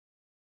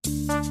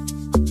Kuria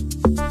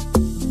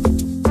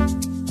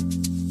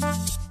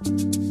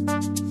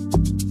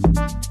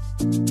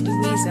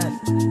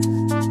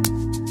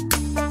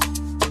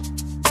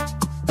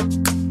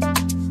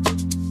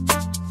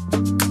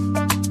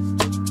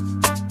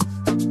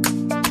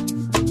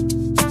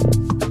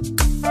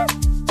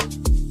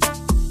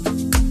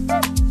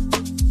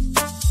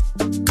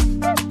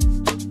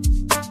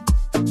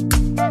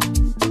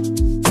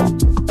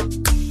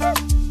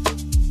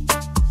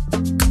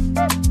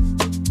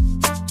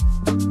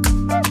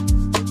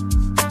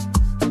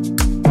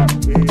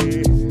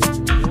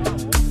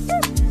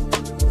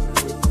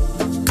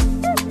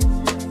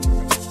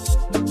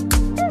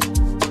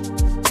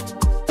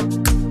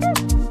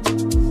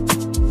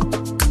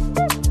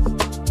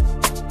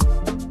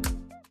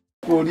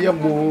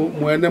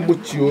mwene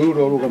mucio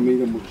ro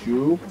rugamire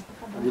mucio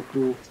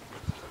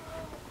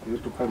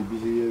Itu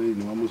karibishia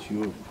ni wa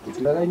mucio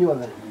Tutaga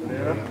nyothe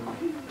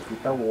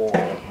itagwo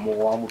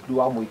mugwa mutu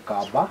wa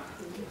muikamba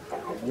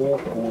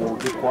guku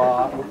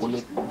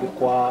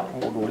ndikwa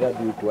mundu uria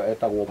nditwa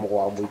etagwo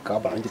mugwa wa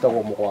muikamba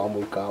njitagwo mugwa wa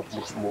muikamba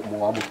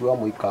mugwa wa mutu wa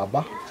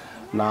muikamba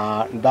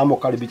na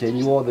ndamukaribisha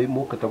inyuothe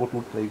mukite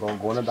gututira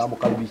igongona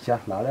ndamukaribisha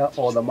na aria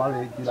othe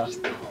mari njira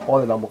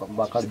othe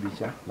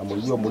ndamukaribisha na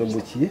muigwe muri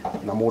mucii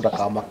na mundu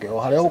akamake o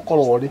haria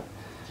ukorwo ri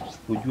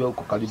ujue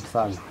uko karibu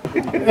sana.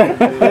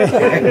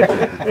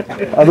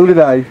 Adhuri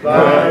dai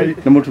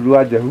ni muturu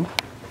wa jehu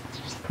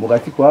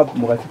mugatiko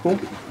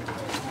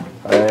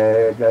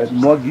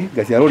mogi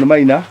gaciaro ni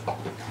maina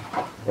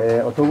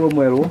otogo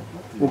mweru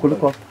uko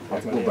liko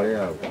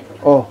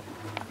oh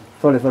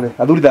sorry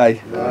adhuri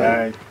dai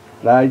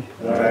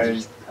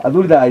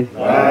adhuri dai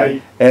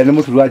ni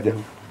muturu wa jehu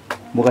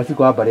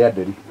mugatiko habari ya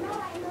nderi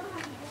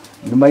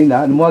ni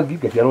maina ni mogi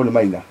gaciaro ni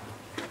maina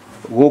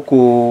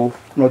guku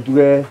no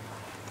tuge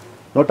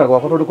nota kwa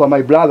koto kwa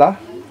my brother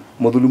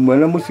muthuri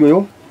mwene mucio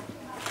uyu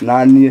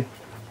na nie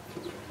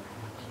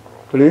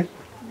tuli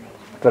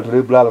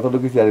brother tondu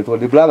kiciari to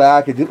brother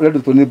yake redu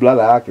to ni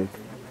brother yake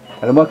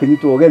ale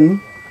mwakinyitwo geni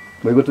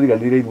mwigo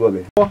turiganire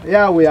ithuothe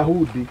ya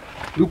Wayahudi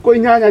nduko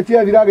inyanya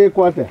cia thirage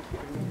kwate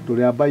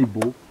tuli a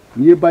Bible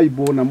nie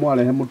Bible na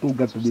mwarehe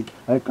mutungatiri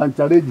I can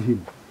challenge him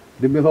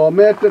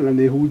ndimithomete na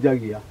ni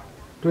hunjagia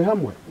twi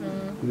hamwe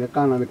ne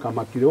kana ni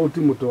kamakire o ti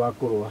mutu wa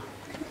kurwa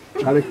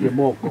kale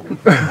kimoko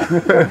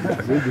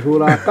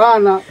ndihura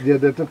kana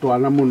ndiendete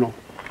twana muno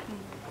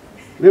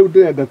riu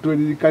ndirenda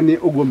twiririkanie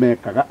uguo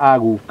mekaga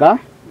aguka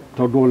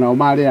tondu nao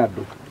mari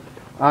andu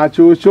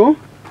achuchu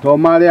to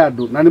mari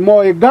andu na ni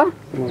moenga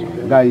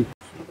ngai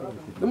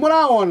ni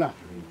muraona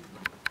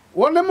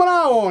wone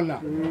muraona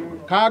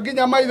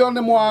kanginya maitho ni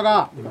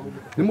mwaga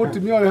ni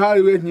mutimio ni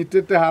hari we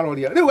nyitete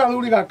haroria riu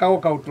athuri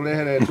gakagoka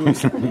uturehere tu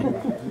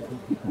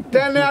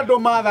tene andu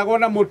mathagwo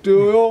na muti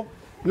uyu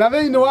na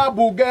thiini wa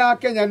bunge ya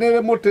Kenya ni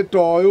muti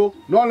toyu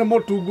no ni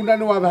mutungu na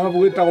ni wa thahabu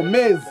witagwo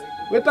maize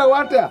witagwo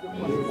atia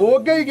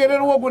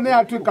ungiigirirwo uguo ni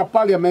atuika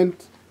parliament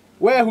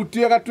we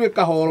hutie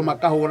gatuika horo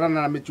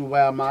makahurana na michuba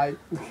ya mai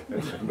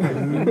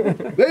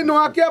thiini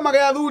wa kiama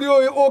gia thuri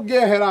uyu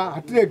ungiehera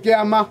hatire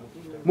kiama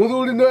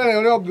muthuri ni were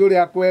uria ungi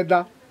uria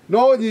kwenda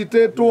no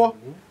unyititwo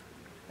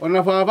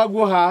ona baba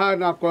guo haha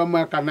na kwa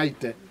mwaka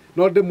naite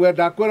no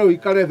ndimwenda kwere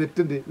uikare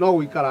thitini no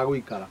guikara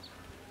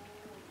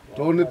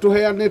to ni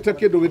tuheanite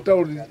kindu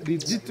gitao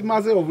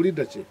legitimacy of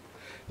leadership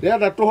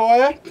ndenda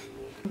tuhoye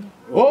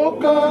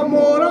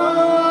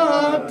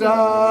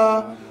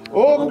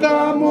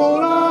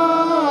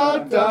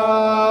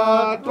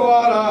okamurata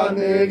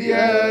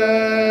twaranirie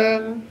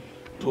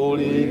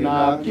turi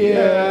na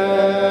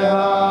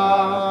kieha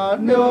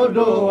ni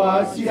undu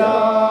wa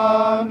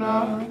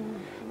ciana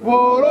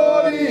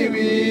bururi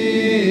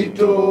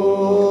witu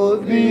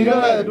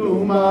thire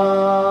nduma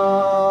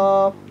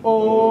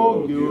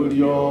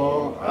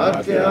ongiurio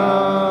atia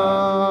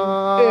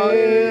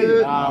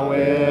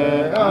nawe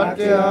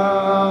atia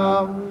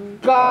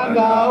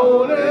kana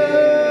ure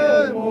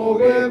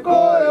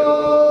mugikoyo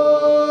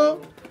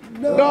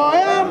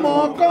ndoe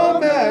moko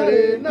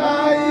meri na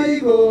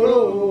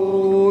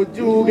iguru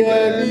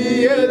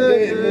jugeli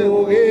ende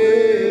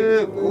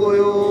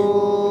mugikoyo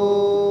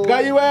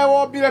ngai we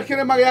wombire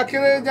kirima gia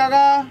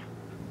Kirinyaga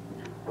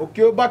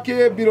ukiumba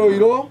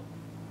kibiro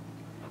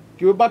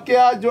kiumba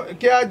kia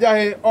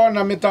njahi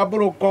ona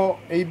mitamburuko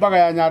imbaga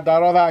ya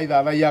Nyandarua thaa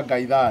ithathaia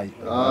ngai thai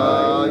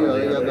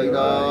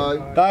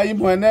ngai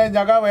mwene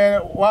Nyaga we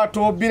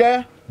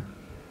watumbire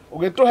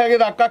ugituhe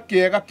githaka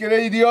kiega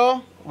kiri irio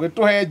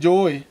ugituhe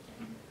njui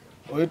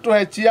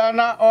ugituhe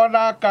ciana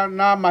ona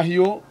kana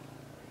mahiu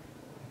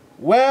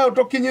we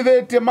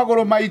utukinyithitie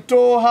maguru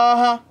maitu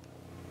haha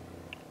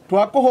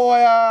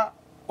twakuhoya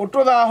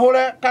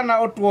ututhahure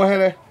kana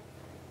utuohere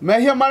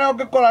mehia maria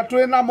ungikora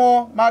twi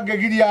namo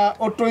mangigiria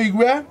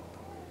utuigwe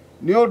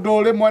ni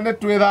undu rimwe ni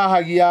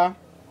twithahagia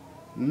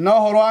no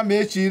horo wa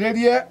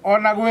meciririe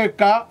ona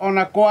gwika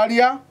ona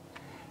kwaria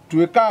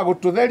twika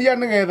gututheria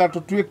nigetha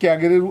tutuike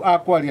agiriru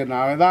akwaria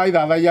nawe thaa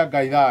ithathaia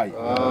ngai thai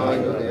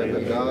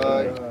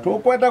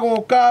tukwenda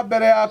guka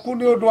mbere yaku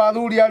ni undu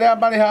athuri aria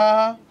mari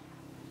haha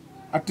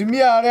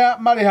atimia aria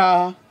mari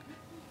haha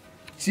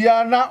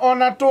ciana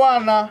ona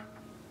twana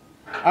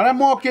arĩa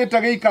mokĩte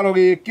gĩikaro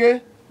gĩkĩ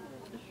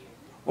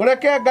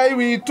ũreke Ngai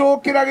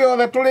witũ kĩrĩa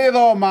gĩothe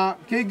tũrĩthoma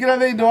kĩingĩre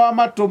thĩinĩ wa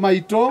matũ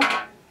maitũ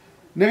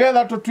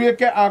nĩgetha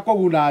tũtuĩke a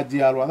kũguna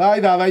njiarwa.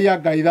 Thai thathaia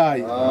Ngai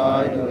thai.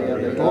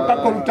 Tũka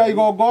kũruta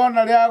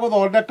igongona rĩa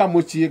gũthondeka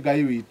mũciĩ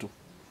Ngai witũ.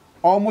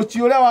 O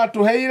mũciĩ ũrĩa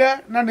watũheire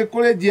na nĩ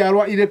kũrĩ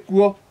njiarwa irĩ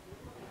kuo.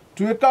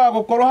 Tuĩka wa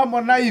gũkorwo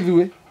hamwe na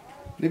ithuĩ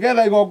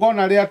nĩgetha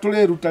igongona rĩa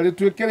tũrĩruta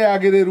rĩtuĩke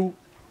rĩagĩrĩru.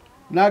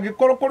 Na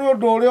angĩkorwo kũrĩ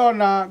ũndũ ũrĩa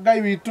ona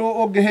Ngai witũ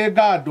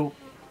ũngĩhĩnga andũ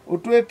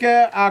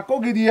ũtuĩke a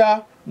kũgiria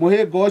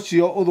mũhĩnga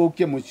ũcio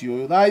ũthũkie mũciĩ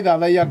ũyũ. Thai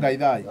thathaia Ngai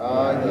thai.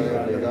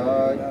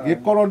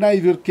 Gĩkorwo na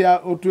ithuĩ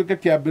ũtuĩke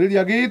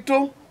kĩambĩrĩria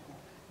gitũ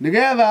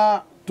nĩgetha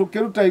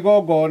tũkĩruta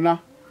igongona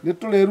nĩ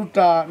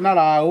tũrĩruta na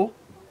raũ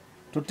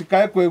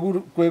tũtikae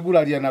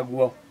kwĩguraria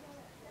naguo.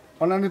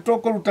 Ona nĩ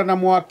tũkũruta na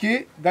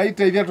mwaki Ngai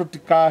teithia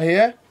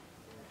tũtikahĩe.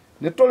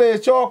 Nĩ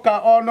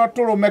tũrĩcoka ona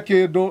tũrũme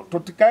kĩndũ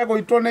tũtikae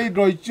gũitwo nĩ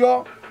indo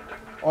icio.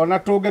 Ona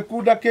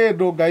tũngĩkunda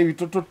kĩndũ Ngai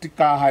witũ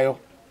tũtikahayo.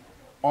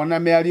 Ona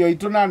mĩario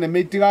itũ na nĩmĩ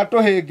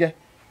itigatũhĩnge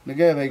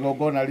nĩgetha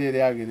igongona rĩrĩ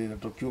rĩagĩrĩre.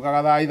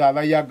 Tũkiugaga thai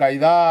thathaia Ngai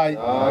thai.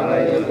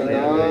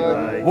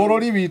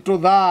 Bũrũri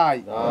witũ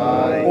thai.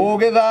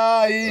 Ũgĩ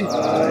thai.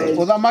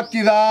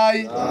 Ũthamaki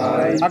thai.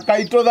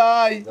 Akaitũ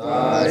thai.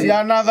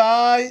 Ciana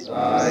thai.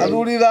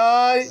 Athuri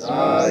thai.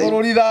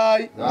 Bũrũri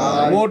thai.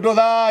 Mũndũ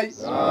thai.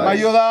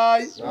 Mahiũ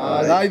thai.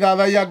 Thai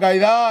thathaia Ngai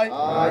thai.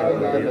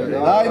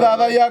 Thai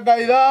thathaia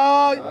Ngai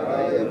thai.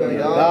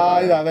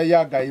 Thai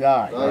thathaia Ngai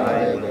thai.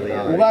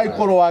 Ugai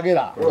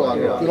kũrũagĩra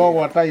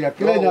kĩrogwataira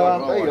kĩrenyaga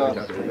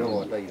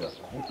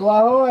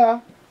twahoya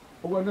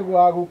ũguo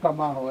nĩguo aguka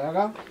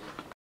mahoyaga.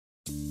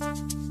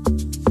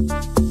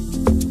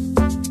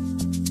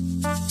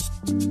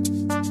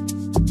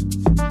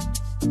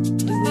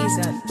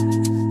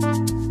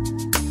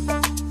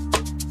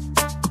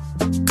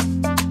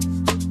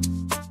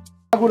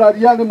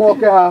 Aguraria nĩ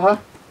moke haha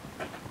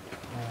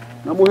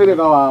na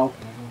mũhĩrĩga wao.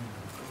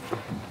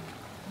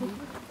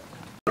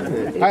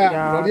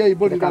 Haya, roria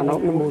ibodi na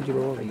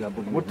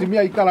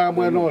mutimia ikaraga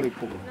mwena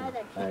ũrĩkũ?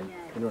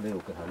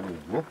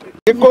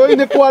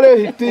 Gĩkũyũ-inĩ kwarĩ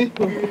hiti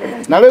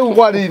na rĩu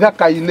gwarĩ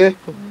ithaka-inĩ.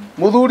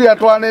 Mũthuri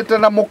atwanĩte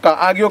na mũka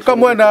agĩũka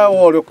mwena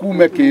worĩ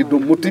kuume kĩndũ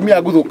mutimia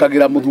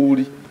aguthũkagĩra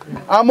mũthuri.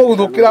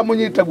 Amũguthũkĩra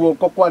mũnyite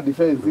guoko kwa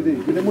defense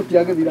rĩngĩ nĩ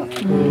mũtiagĩthira.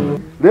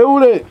 Rĩu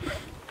rĩ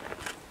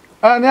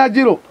nĩ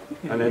Anjirũ.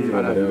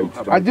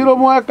 Anjirũ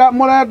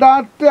mũrenda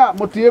atĩa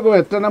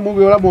mũtiĩgwete na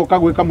mũgĩ ũrĩa mũka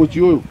gwĩka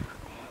mũciĩ ũyũ?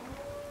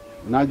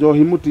 Na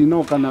njohi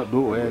mutino kana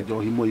ndo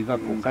njohi muiga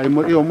ko kai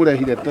iyo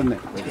murehire tene.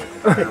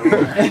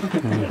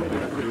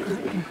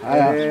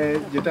 Aya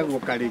njitagwo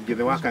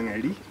Karingithe wa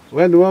Kang'eri.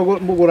 We ni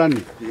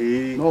mugurani?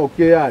 No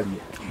ukiyaria.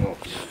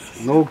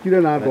 No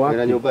ukire na andu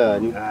ake nyumba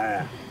yanyu.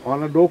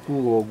 Ona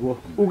ndokuga uguo.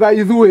 Uga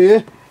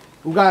ithuĩ.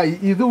 Uga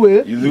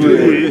ithuĩ.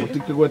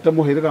 Mutikigwete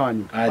muhiriga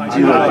wanyu.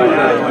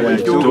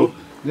 Anjirũ.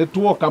 Nĩ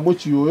tuoka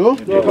mũciĩ ũyũ.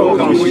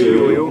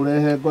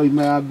 Urehe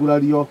ngoima ya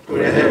ngurario.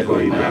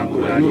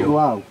 Nĩ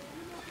wao.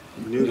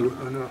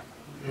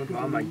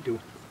 No maitũ.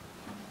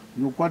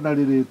 Nyũkwa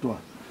ndarĩrĩtwa.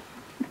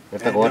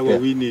 Etagwo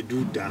Winnie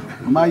Duta.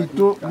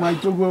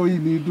 Maitũ gwe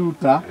Winnie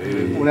Duta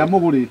ũrĩa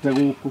mũgũrĩte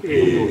gũkũ.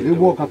 Rĩu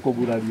muoka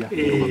kũguraria.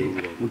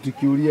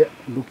 Mũtikiurie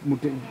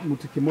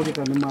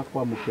mũtikimũrĩka nĩ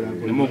makwamũkĩra.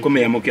 Nĩ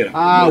mũkũmĩamũkĩra.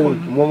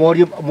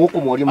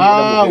 Mũkũmoria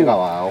mũhĩrĩga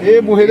wao.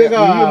 Mũhĩrĩga.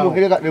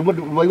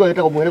 Mũigua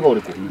etagwo mũhĩrĩga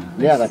ũrĩkũ?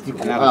 Nĩ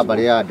Agachiko a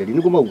mbarĩ ya Nderi.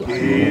 Nĩguo mauga.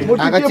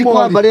 Agachiko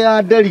a mbarĩ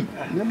ya Nderi.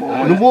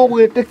 Nĩ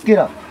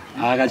mũgwĩtĩkĩra.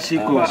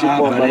 Agachiko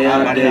mbarĩ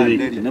ya Nderi.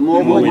 Nĩ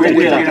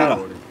mũgwĩtĩkĩra.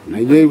 Na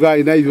inyuĩ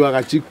ugai na ithuĩ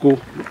Agachiko.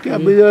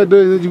 Kĩambĩrĩria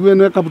ndĩ njiguĩ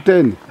nĩ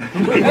kapiteni.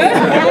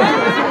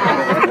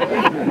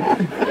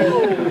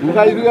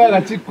 Ugai ithuĩ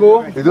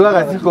Agachiko. Ithuĩ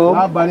Agachiko.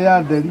 A mbarĩ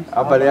ya Nderi.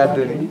 A mbarĩ ya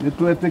Nderi. Nĩ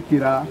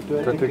twetĩkĩra.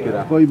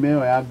 Ngoima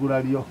ĩyo ya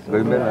ngurario.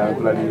 Ngoima ĩyo ya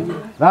ngurario.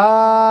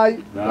 Thai.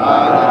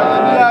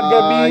 Thai. Ya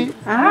Ngebi.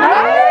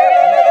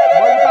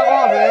 Moika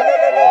gothe.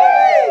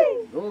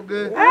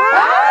 Ũngĩ.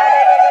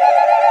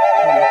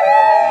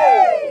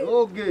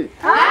 Ũngĩ.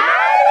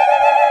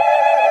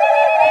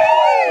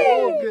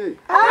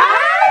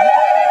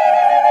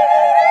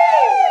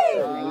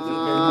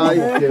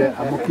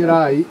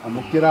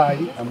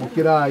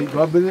 Amukirai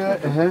twambire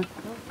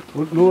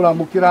no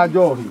ramukira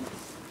njohi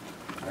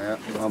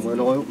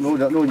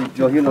no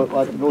njohi no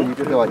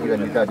nyitete wajira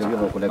nyita njohi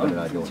no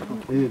kuneganira njohi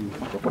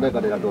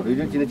kuneganira njohi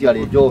irio chini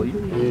ciarĩ njohi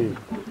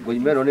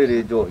ngoimero nĩ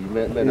rĩ njohi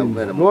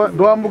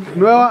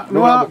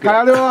no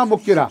kare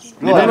wamukira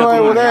no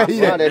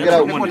urehire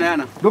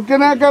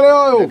ndukinengere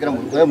uyu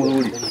we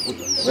muthuri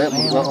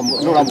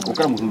no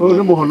ramukira muthuri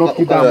ni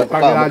muhonoki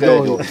ndamukagira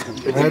njohi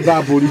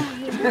enda mburi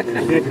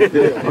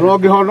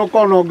Rogi hono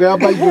kono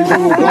ngamba igũ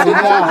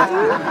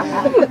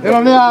ĩno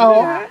nĩ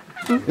yaho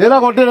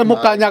ĩragwo ndĩrĩ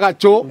mũkanya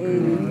gachũ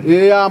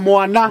ya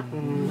mwana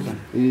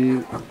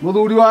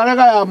mũthuri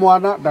warega ya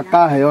mwana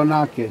ndakaheo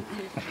nake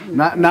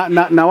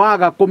na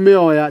waga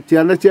kũmĩoya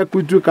ciana ciaku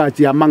ituĩka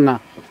cia mang'a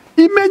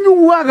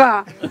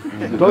imenyuaga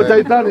to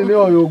Shaitani nĩ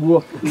oyo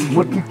ũguo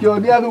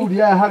mũtikĩonia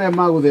athuri aya harĩa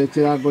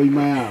magũthecera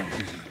ngoima yao.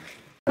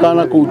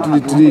 kana kuu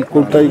tiritiri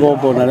kũruta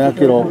igongona rĩa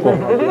kĩroko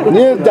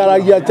niĩ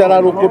njaragia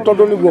njararũkũ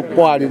tondũ nĩguo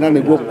kwarĩ na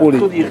nĩguo kũrĩ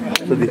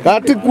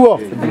gatikuo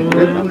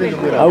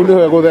hau nĩho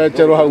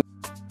egũthecerwo hau.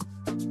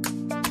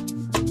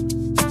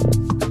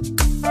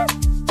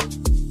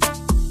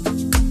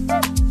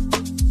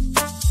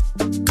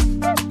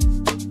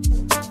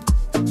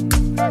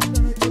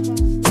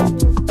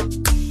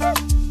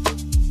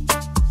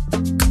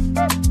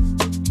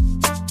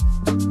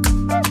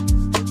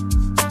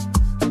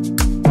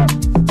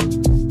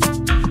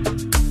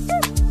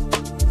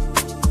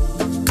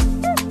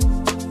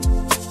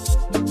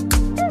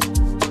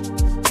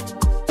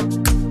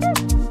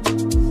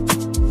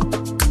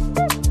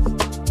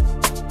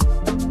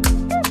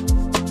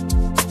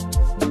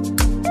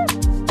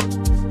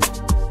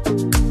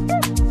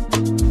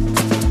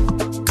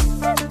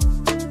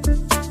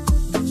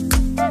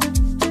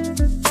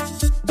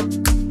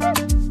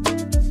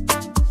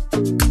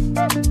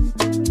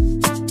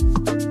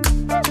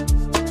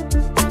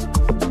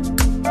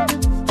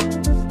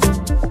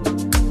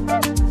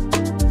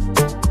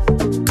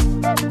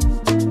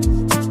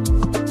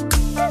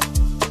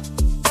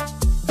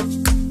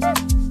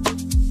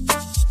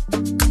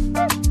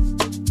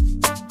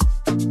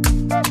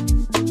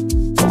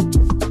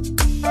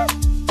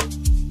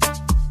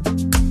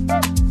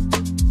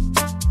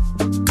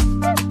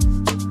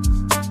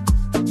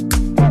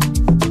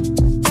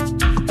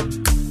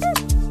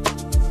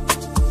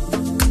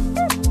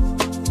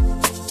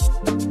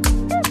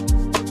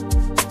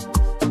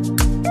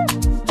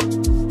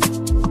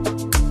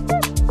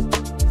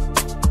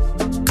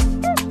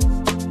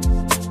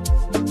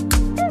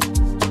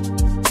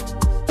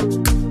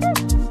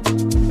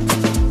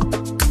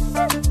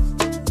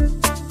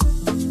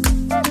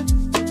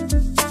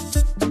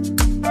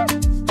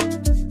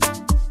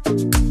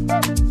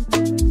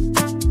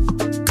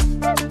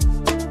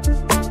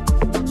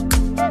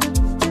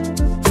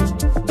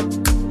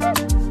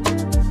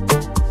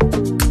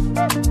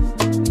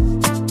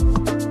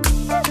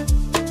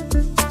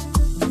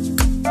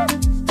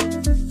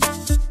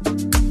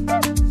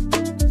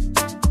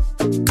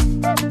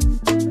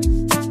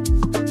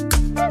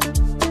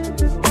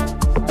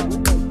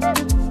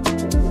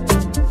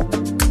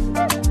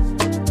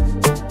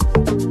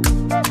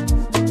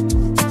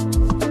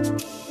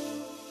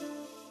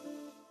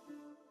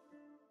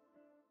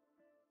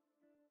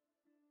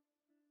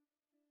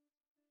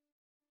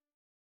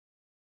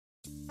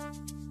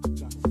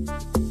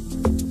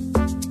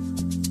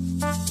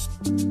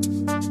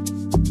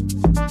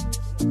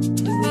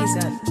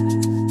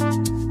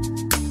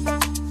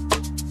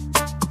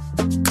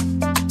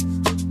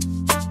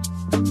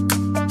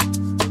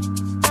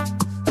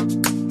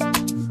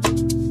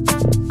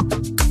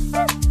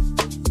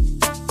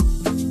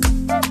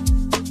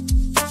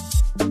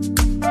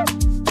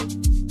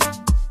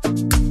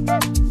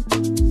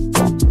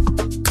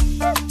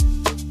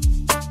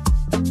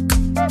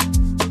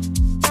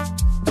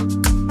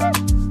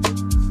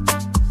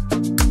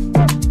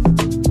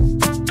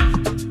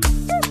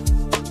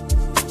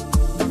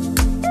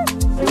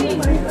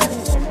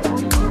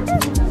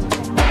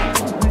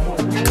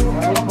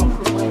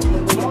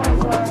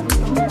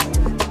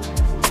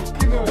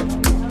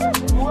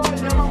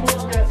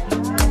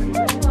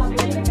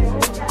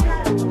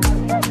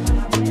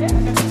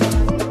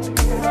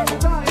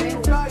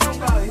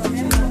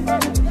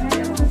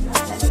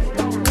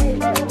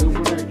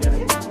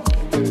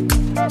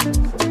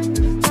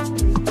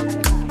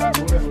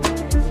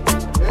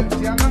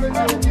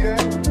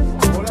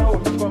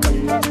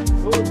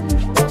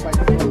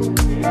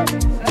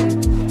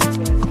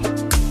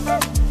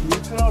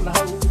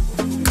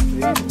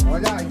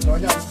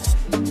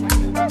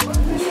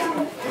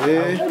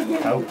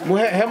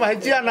 Hema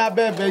hijia na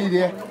bebe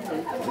ile.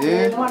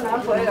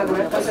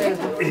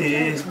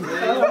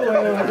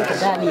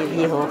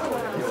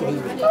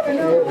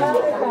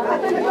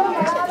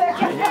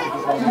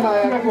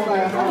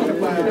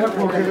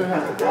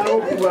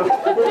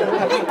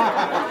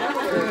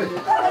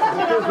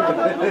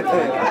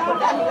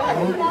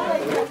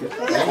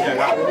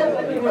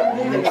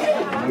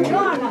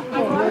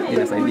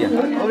 Inasaidia.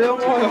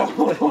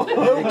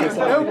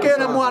 Eu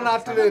kene mwana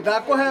atire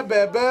ndakuhe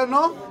bebe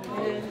no.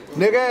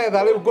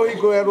 Nigetha riu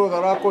kuhingũre rũtha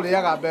rwa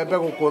kũrĩaga mbembe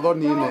gũkũ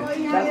thoni-inĩ.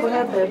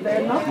 Ndakuhe mbembe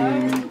ĩno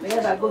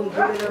nigetha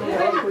ngũhingũrĩre rũtha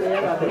rwa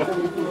kũrĩaga mbembe.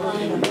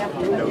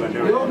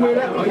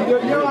 Irio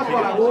iria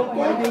wakora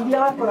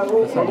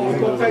gũkũ,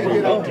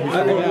 ũkaingĩra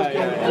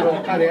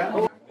ũkarĩa.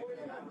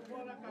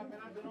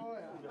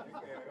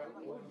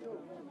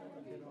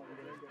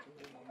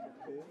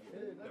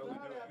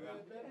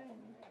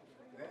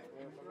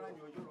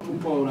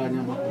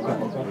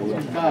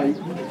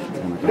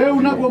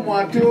 Rĩu naguo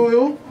mwatĩ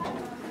ũyũ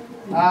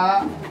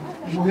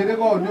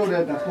mũhĩrĩga ũyũ nĩ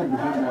ũrenda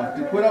kũmũhe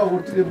mwatĩ. Kwĩragwo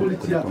gũtirĩ mbũri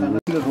cia kana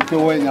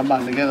tũkĩwoe nyama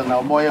nĩgetha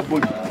nao moye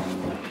mbũri.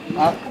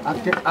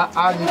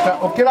 Anyita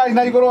ũkĩrai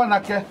na igũrũ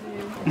anake.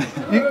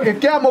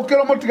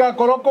 Ikĩamũkĩrwo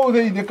mũtigakorwo kũu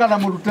thĩinĩ kana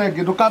mũrute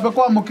ĩngĩ. Ndũkambe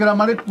kwamũkĩra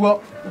marĩ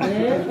kuo.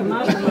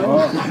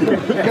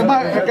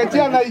 Reke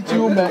ciana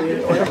ikiume.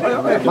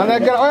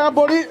 Manengera oya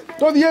mbũri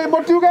tũthiĩ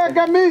mũtiuge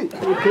ngemi.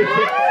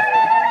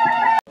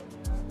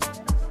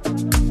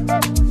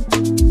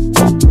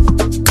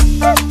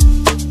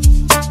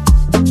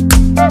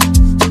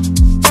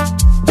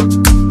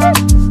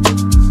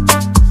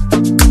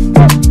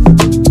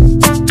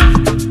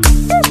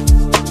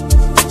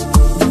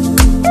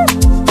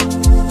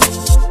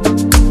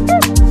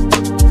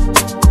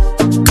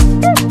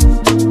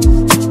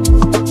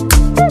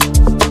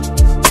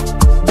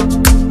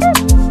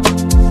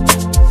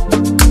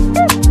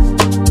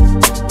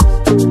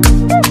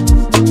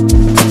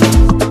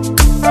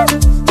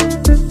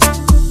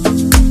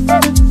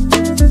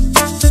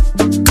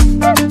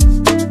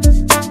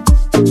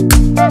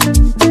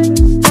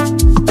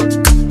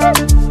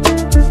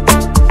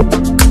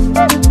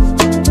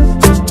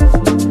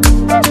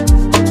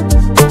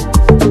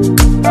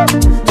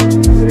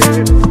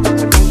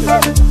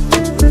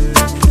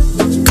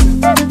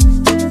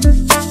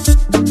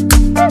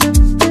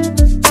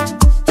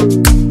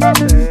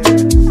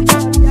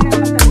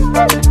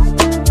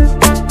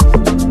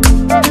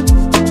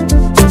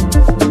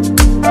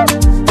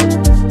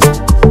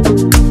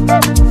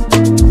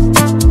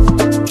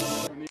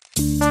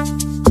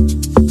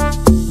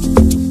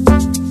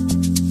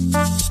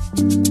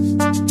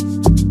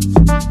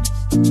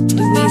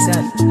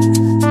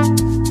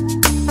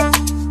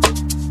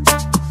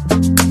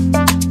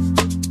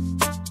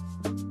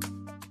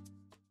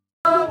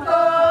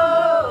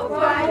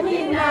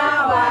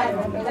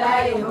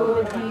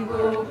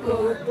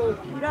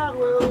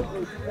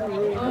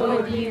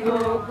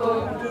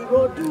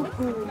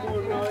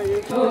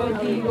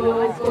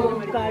 odigoko,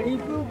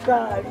 karibu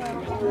karibu,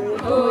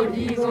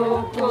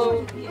 odigoko,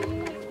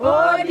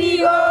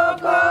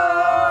 odigoko,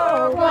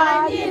 kwa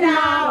jina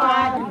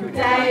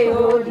watutai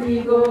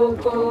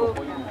odigoko,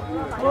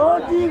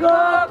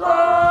 odigoko,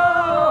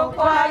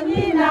 kwa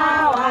jina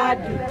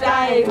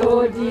watutai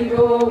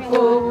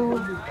odigoko,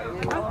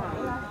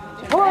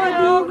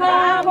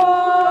 odigamo,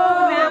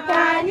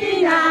 kwa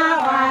jina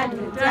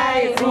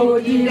watutai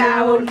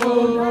odigamo,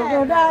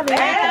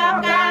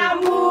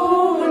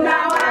 Welcome na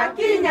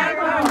wakinya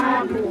kwa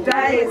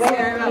watutai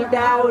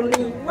odigamo,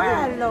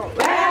 welcome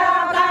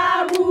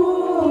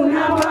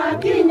na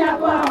wakinya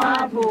kwa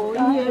wapo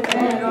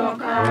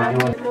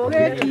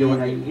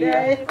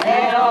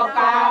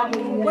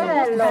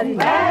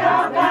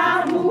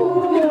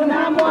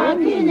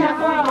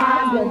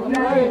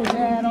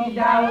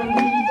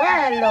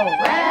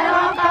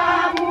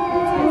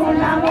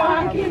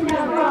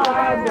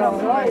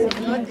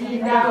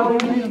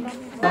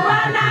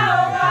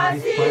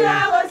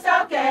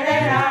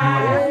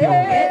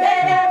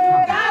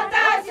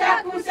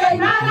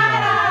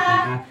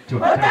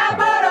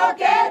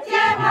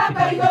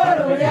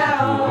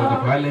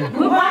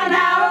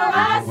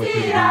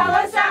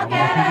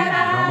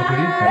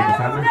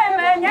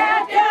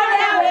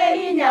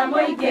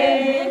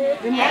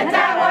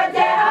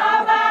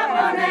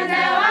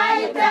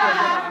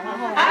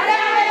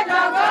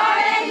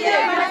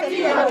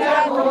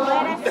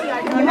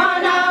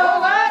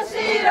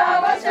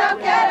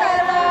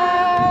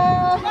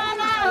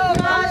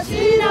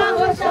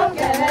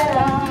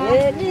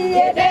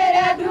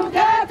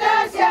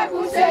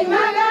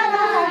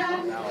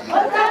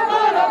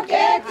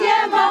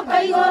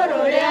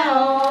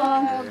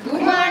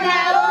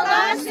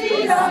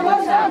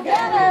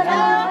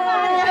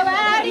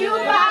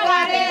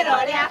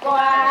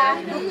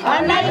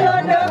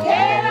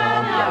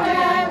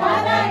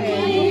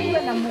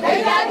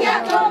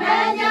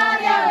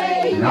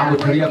Namo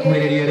tulia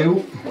kumereria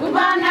reu.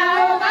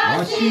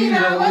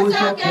 Washira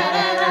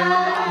gushokerera.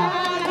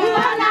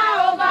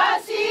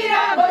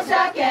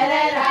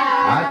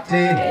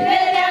 Ate.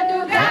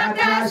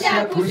 Gata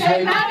cia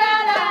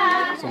kushaimagara.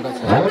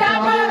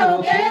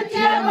 Otamoro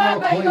ketie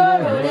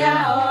makoigoro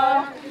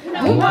riao.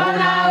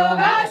 Umana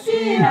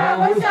ogashira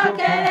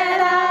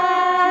gushokerera.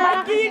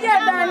 Makige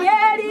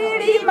Danieli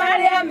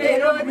rimaria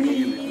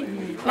merodi.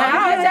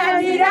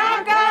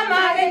 Mahajaniraka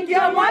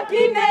marekio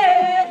mwakine.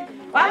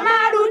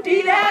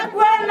 Wamarutire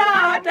kuona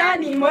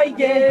hatani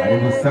moige.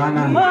 Karibu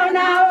sana.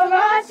 Mona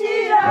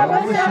ogashira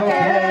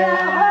gushokerera.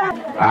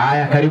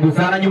 Haya, karibu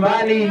sana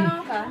nyumbani.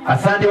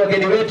 Asante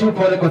wageni wetu,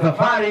 pole kwa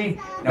safari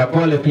na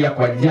pole pia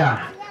kwa njaa.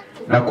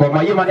 Na kwa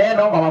mayo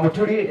maneno mama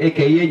Muturi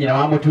aka nyina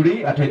wa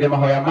Muturi atwende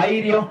mahoya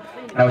mairio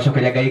na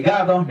ucokeria Ngai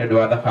ngatho nĩ ũndũ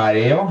wa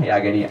thabarĩ ĩyo ya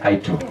ageni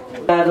aitu.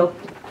 Ngatho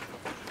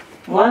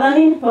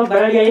Mwathani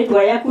twambararia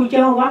rĩtwa rĩaku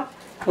Jehova,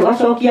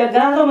 tugacokia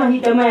ngatho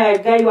mahinda maya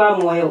Ngai wa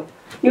muoyo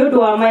nĩ ũndũ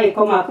wa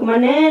maĩko maku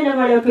manene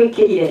marĩa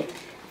ũtwĩkĩrire.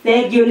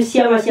 Thengio nĩ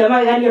ciama cia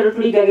magegania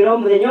tũringagĩra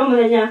mũthenya o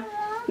mũthenya,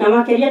 na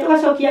makĩria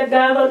tugacokia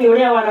ngatho nĩ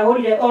ũrĩa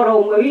warahũrire oro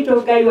ũmwe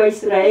witũ Ngai wa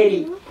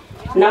Isiraeli,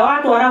 na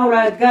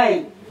watwarahũra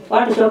Ngai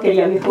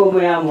watucokeria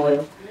mĩhũmũ ya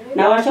muoyo,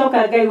 na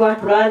wacoka Ngai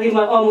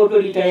watũrathima o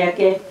mũndũ rita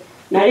rĩake.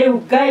 Na rĩu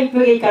Ngai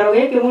twĩgĩikaro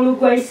gĩkĩ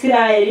Mũrungu wa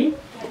Isiraeli,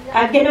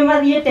 angĩ nĩ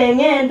mathiĩte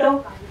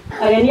ng'endo,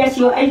 ageni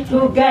acio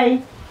aitũ Ngai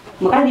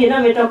magathiĩ na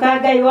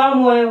mĩtoka Ngai wa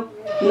muoyo,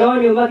 no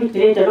nĩ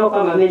ũmagitĩrĩte na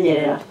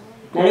ũkamamenyerera.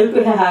 Na rĩu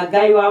twĩ haha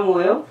Ngai wa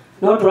muoyo,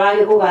 no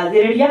tũrage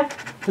kũgathĩrĩria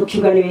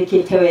tukiuga nĩ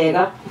wĩkĩte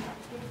wega.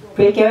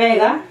 Twĩke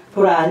wega,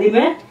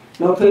 tũrathime,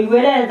 no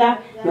tũiguĩre tha,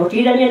 no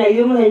tũiranie na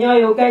ithuĩ mũthenya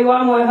ũyũ Ngai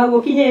wa muoyo hau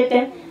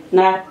ũkinyĩte,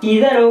 na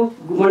ti-itherũ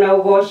ngumo na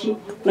ũgooci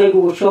no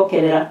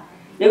igũgũcokerera.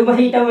 Rĩu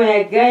mahinda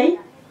maya Ngai,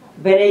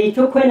 mbere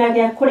itũ kwĩna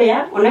gĩa kũrĩa,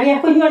 ona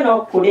gĩa kũnyua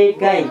no kũrĩ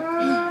Ngai.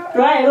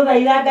 Tũrae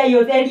gũthaitha Ngai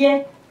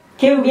ũtherie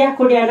kĩu gĩa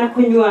kũrĩa na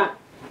kũnyua,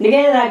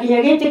 nĩgetha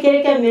nginya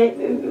gĩtĩkĩrĩke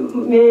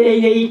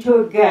mĩĩrĩ-inĩ itũ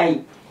Ngai.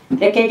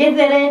 Reke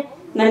gĩthere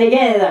na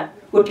nĩgetha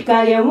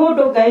gũtikagĩe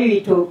mũndũ Ngai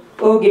witũ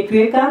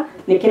ũngĩtuĩka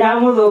nĩ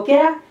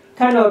kĩramũthũkĩra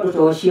kana ũndũ ta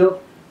ũcio.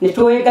 Nĩ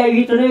tũĩ Ngai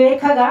witũ nĩ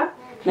wĩkaga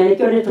na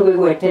nĩkĩo nĩ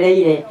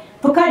tũgĩgwetereire.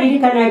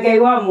 Tũkaririkana Ngai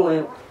wa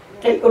muoyo,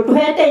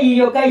 ũtũhete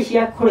irio Ngai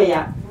cia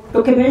kũrĩa,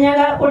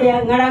 tũkĩmenyaga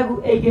ũrĩa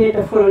ng'aragu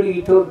ĩingĩrĩte bũrũri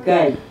witũ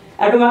Ngai.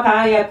 Andũ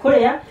makaga gĩa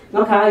kũrĩa,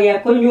 makaga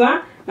gĩa kũnyua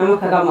na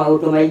makaga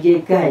maũndũ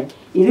maingĩ Ngai.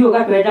 Ithuĩ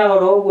ũgatwenda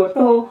oro ũguo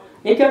tũhũ,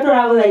 nĩkĩo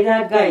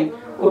tũragũthaitha Ngai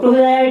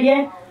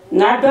ũtũthererie,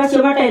 na andũ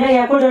acio matarĩ na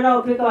gĩa kũrĩa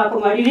no ũtuĩke wa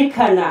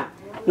kũmaririkana,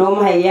 no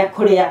mahe gĩa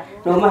kũrĩa,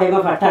 no mahe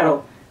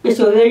mabataro.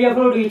 Gĩcũthĩrĩria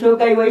bũrũri witũ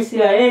Ngai wa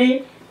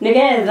Isiraeli,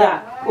 nĩgetha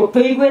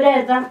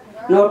ũtũiguĩre tha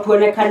no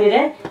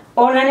tuonekanĩre,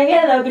 ona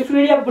nĩgetha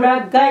ũngĩtuĩria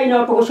mbura Ngai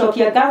no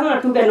tũgũcokia ngatho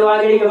na tuge nĩ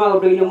wagĩrĩire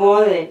maũndũ-inĩ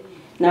mothe.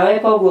 Na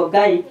weka ũguo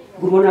Ngai,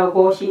 ngumo na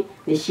ũgooci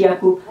nĩ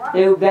ciaku.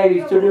 Rĩu Ngai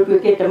witũ nĩ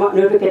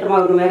ũtwĩkĩte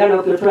maũndũ mega, na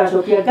nĩkĩo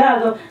tũracokia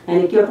ngatho, na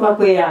nĩkĩo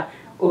twakwĩra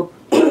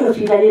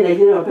ũcindanie na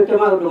ithuĩ na ũtwĩke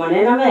maũndũ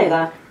manene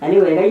mega, na nĩ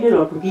wega-inĩ na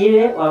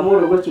ũtugire wa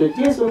mũndũ ũcio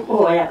Jesũ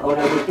kũhoya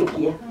ona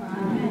gwĩtĩkia.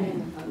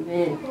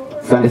 Amen.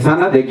 Asante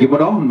sana, thank you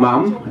muno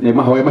mam, ni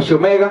mahoya macio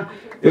mega.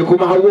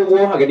 Kuma hau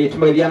uguo ageni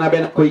tumagithia na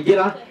mbere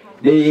kuingira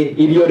ni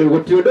irio riu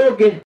guti undu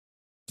ungi.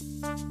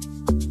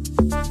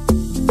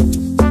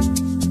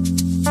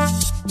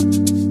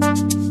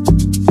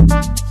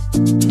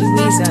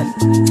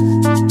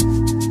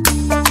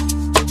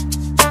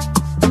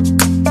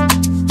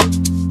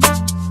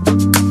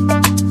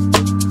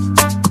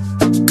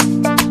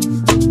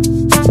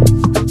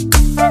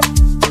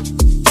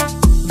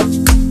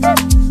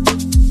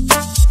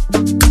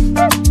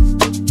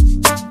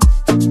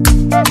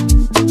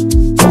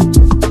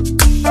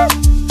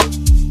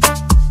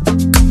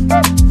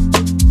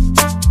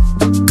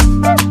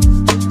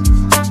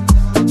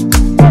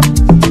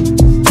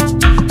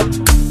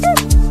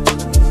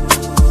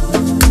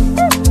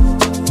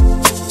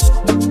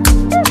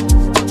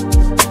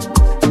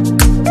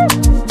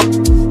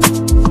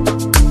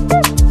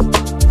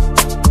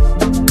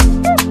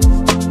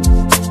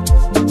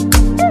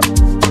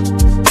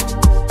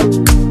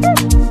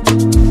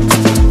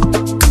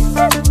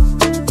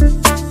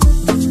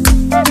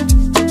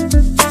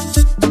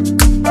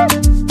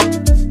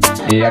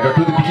 Ada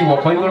tu dipikir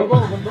apa itu?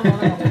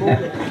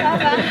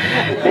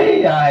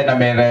 Ya, na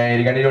mere,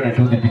 ini kan itu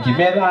tu dipikir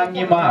mere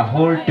angin mah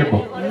whole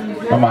table.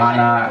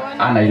 Mama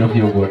ana itu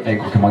view gue,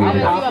 kemana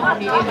gitu.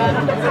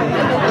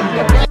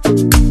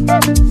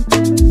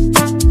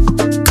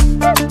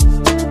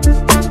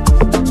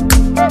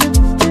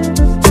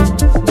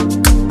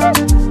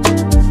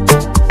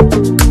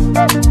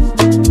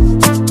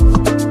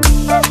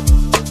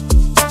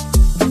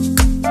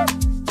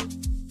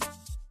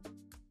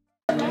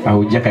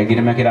 Ahujia kayak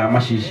gini makira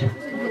amashisha.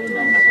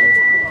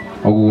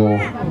 Oguo,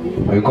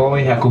 oiko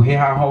hakuhi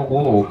haho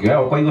oguo,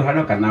 oiko igu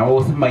hano kana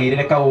o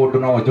smaire ka odo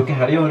no ojoke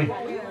hariori.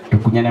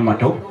 Tukunyane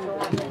mato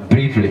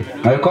briefly.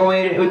 Oiko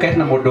oika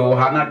na modo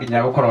hana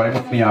ginya gukoro ari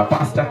mutumia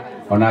pastor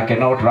ona ke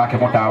no trake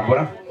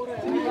motambura.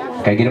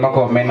 Kayak gini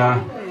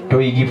makomena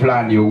to igi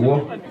fulani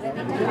oguo.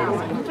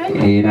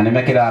 Na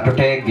nemakira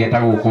totege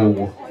taguko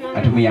oguo.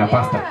 Atumia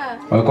pastor.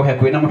 Oiko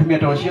hakuina mutumia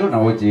toshio na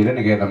ojire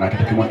nigetha na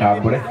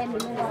tukimotambure.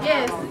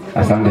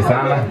 Asante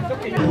sana.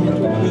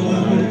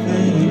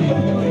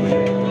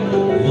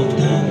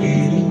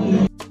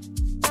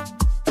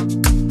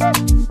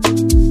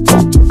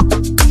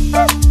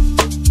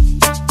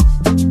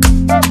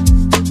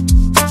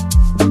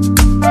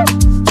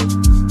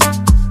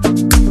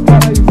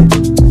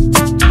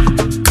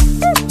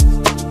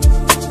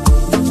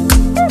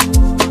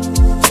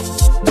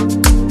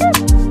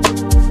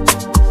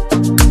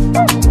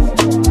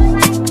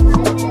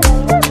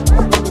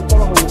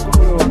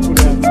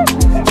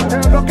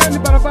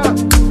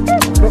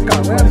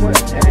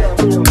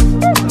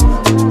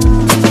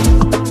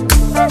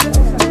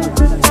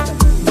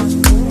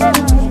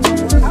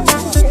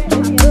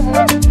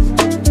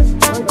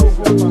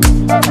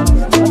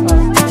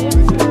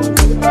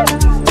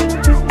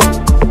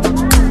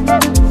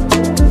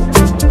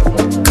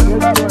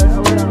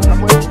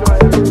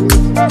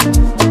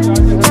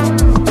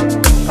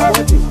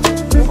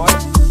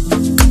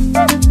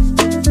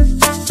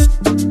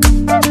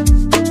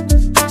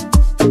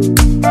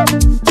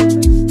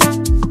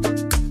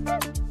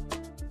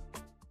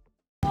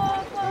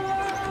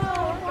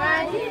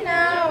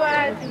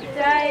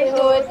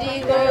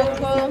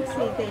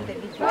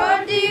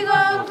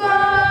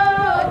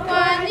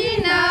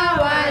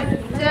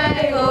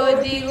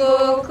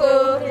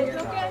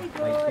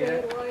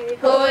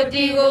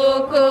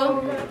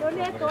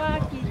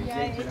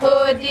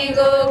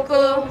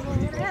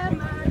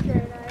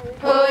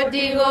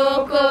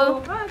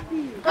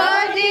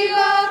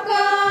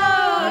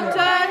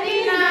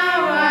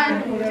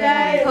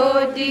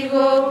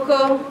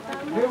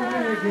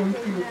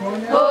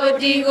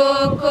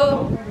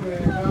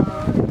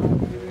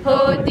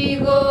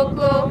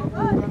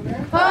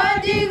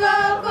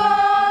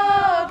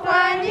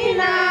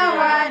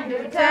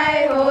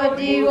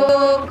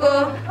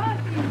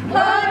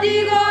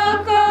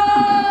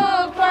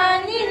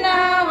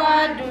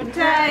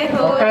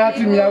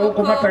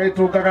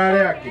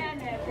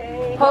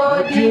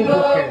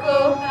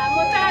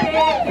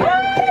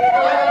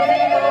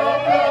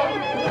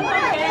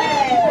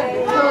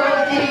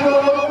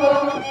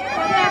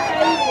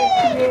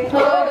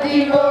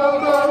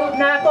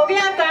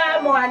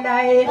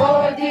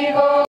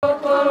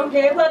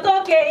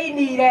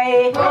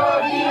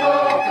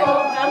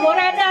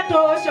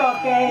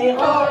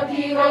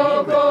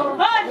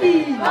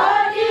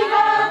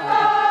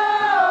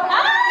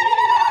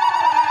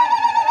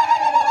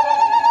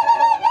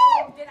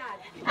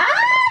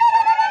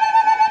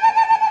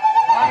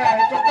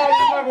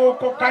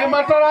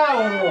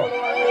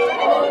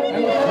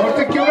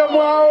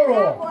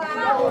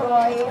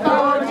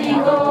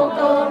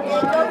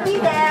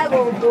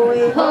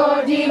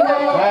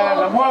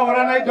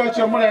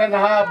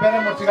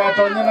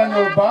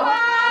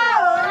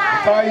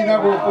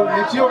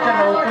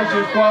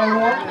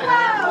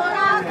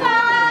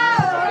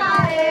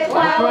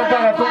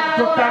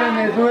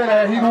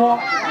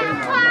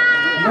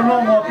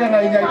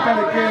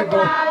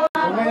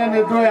 Umenya nä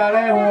ndå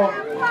yareho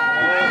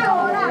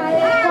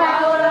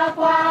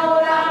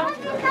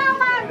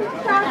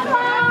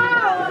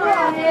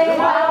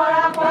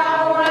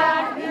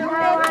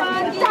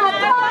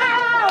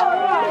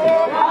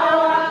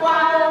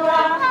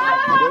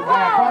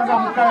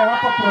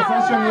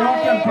procession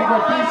yote mpigwa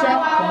picha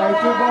kwa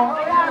YouTube.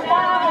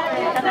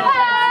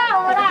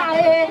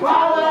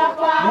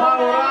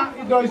 Mwaura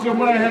indo icio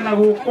murehe na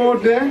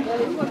gukunde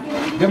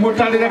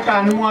ndimutarire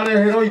kana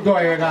mwarehero indo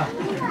ega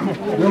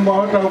ni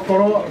mwahota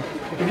gukorwo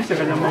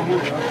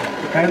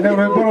kaende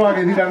rwimbo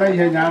rwagithira na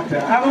ihenya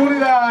atia athuri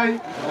thai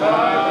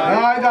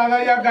thai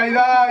thathaia Ngai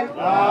thai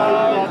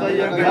thai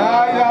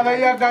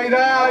thathaia Ngai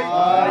thai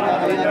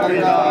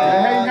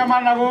ehe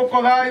nyama na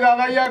guku thai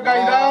thathaia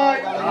Ngai thai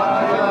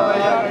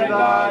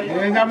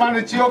nyama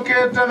nĩ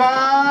ciũkĩte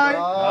thai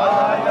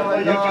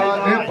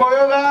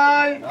Gĩkũyũ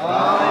thai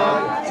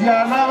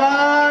ciana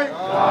thai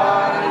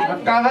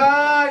aka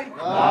thai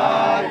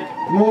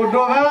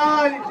mũndũ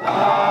thai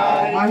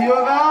mahiũ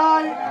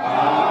thai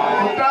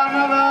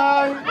ũtana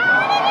thai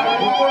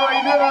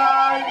ũkũrũ-inĩ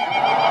thai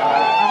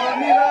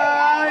ageni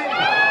thai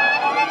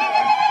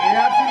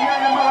atumia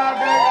nĩ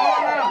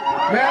marangaigona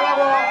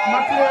meragwo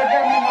matirĩ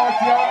ngemi no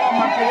ciao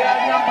makĩrĩa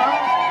nyama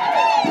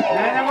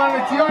na nyama nĩ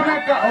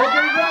cioneka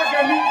ũkĩigua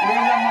ngemi nĩ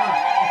nyama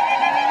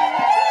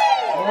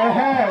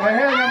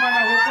rehe nyama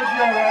na gũkũ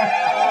ciothe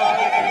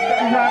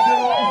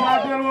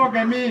ihandĩrwo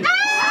ngemi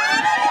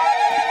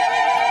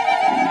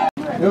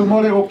rĩu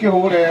mũrĩ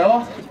gũkĩhũra ĩyo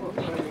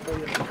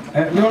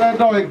nĩ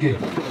ũrenda ĩngĩ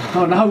no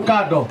na hau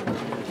kando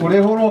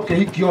ũrĩhũrwo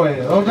kĩhikio we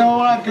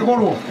ũrĩhũra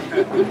kĩgũrũ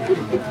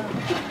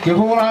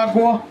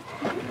kĩhũrangwo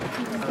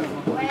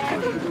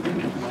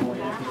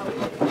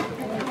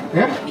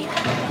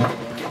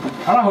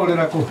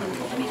arahũrĩra kũ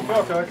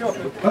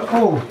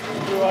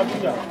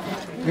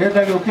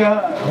enda gĩũkĩa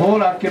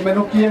hũra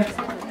kĩmenũkie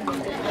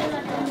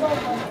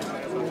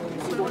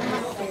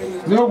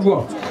nĩ ũguo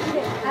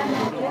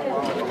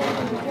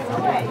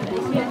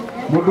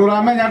mũndũ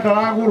ũramenya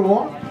ndaragũrwo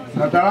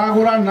na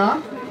ndaragũrana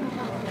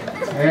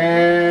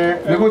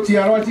nĩ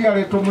gũciarwo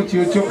aciarĩtwo mũciĩ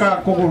ũcio kana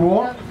kũgũrwo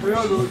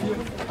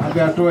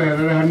ambe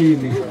atweherere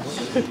hanini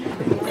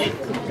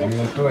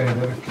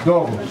atweherere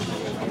kidogo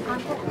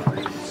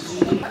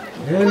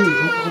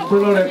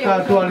kwĩroreka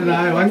twarĩ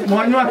nawe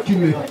mwanyua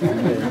kime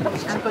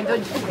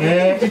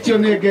icio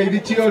nĩ ngeithi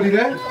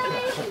ciorire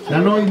na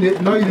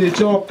no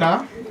irĩcoka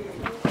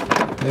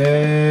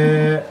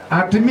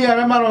atumia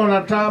arĩa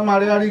marona ta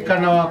marĩ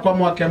arikana wakwa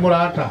mwake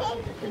mũrata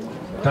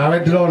tawe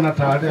ndĩrona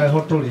tarĩ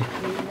ho tũrĩ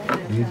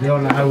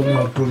ndĩrona hau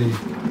nĩho tũrĩ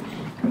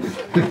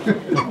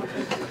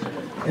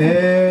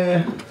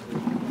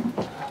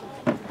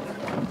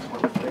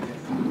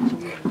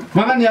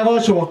Mwathani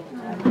agocwo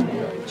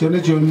cio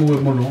nĩcio imwe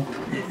mũno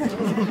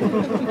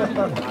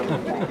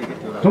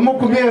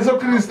tũmũkumie Yesu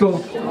Kristo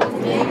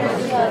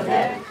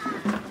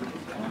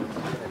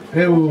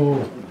rĩu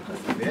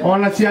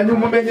ona cianyu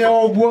mũmenye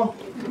o ũguo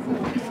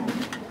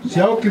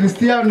cia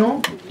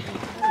ũkristiano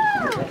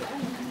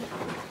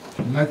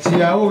na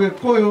cia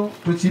ũgĩkũyũ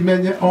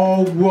tũcimenye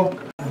o ũguo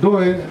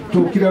ndũĩ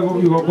tũkire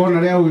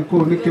igongona rĩa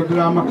ũgĩkũyũ nĩkĩo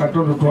ndĩramaka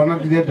tondũ twana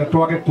ndirenda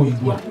twage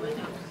kũigua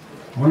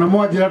ona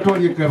mwanjĩra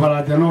twarie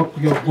kĩbaranja no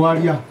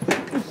ngwaria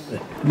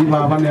ni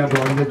baba nĩ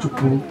andwarire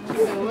cukuru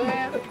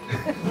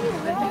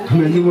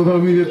na nĩ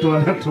mũthomithie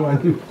twana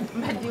twanyu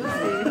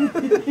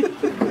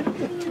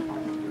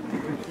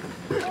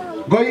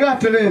ngoiga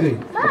atĩrĩrĩ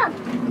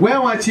we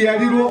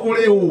waciarirwo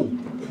ũrĩ ũ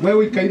we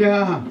ũikaire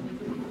haha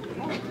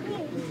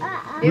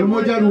wĩ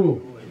mũjaruo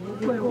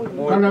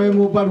kana wĩ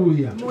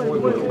mũmbaruhia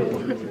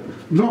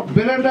no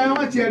mbere ndayo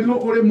waciarirwo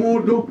ũrĩ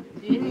mũndũ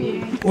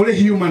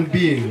ũrĩ human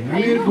being na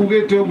niĩ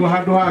ngugĩte ũguo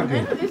handũ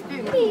hangĩ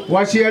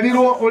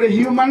waciarirwo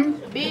ũrĩ human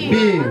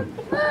being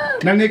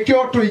na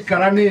nĩkĩo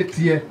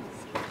tũikaranĩtie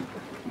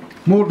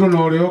mũndũ na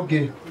ũrĩa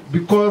ũngĩ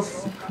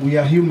because we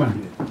are human.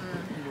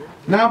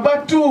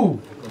 Number 2,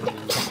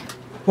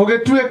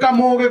 ũgĩtuĩka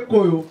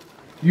mũgĩkũyũ,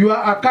 you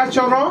are a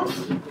cultural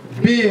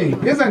being,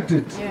 isn't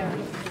it?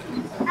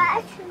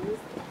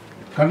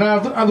 Kana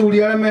athuri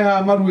arĩa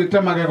mehaha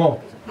maruĩte magego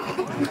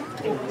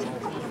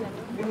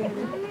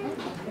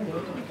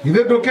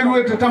ithe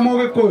ndũkĩruĩte ta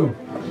mũgĩkũyũ,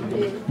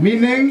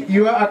 meaning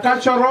you are a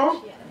cultural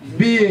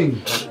being.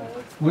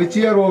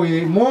 Ũgĩciarwo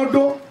wĩ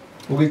mũndũ,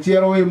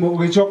 ũgĩciarwo wĩ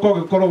ũgĩcoka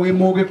ũgĩkorwo wĩ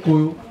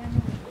mũgĩkũyũ,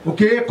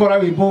 ũkĩĩkora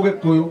wĩ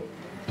mũgĩkũyũ.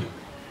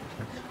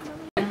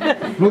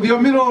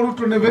 Rũthiomi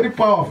rũrũ nĩ very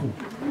powerful.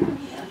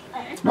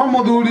 No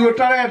mũthuri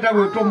ũtarenda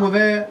gwĩtwo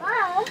mũthee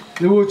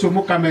rĩu ũcio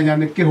mũkamenya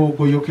nĩ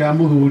kĩhũngũyũ kĩa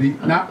mũthuri,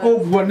 na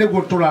ũguo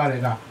nĩguo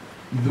tũrarega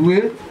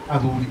ithuĩ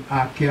athuri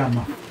a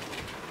kĩama.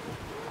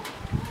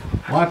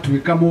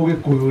 Watuĩka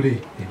mũgĩkũyũ rĩ,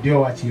 hĩndĩ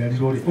ĩyo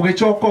waciarirwo rĩ,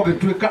 ũgĩcoka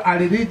ũgĩtuĩka a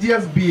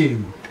religious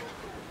being,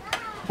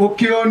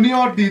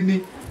 ũkĩonio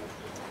ndini,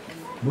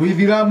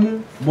 Mũithĩramu,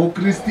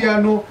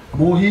 Mũkristiano,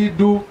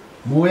 Mũhindu,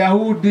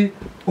 Mũyahudi,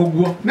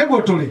 ũguo nĩguo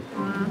tũrĩ,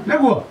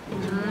 nĩguo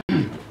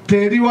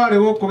tĩri warĩ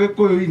gũkũ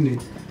gĩkũyũ-inĩ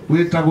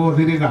wĩtagwo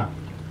thĩrĩga,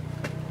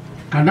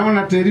 kana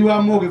ona tĩri wa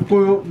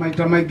mũgĩkũyũ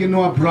maita maingĩ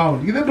no brown.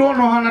 Githĩ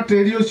ndona ũhana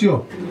tĩri ũcio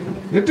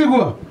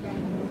gĩtiguo?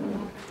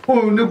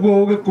 Ũyũ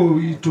nĩguo ũgĩkũyũ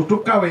witũ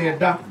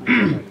tũkawenda,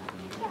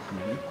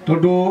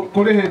 tondũ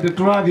kũrĩ hĩndĩ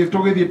tũrathiĩ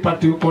tũgĩthiĩ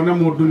party ũkona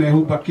mũndũ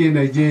nehumba kĩ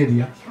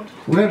Nigeria,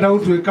 ũrenda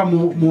gũtuĩka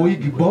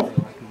mũigimbo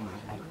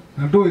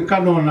na ndũĩ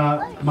kana ona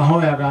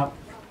mahoyaga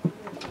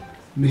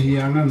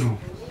mihianano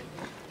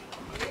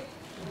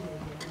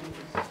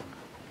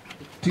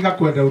tiga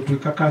kwenda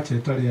utuika kache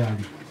tari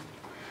yari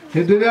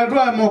hindi ria andu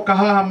aya moka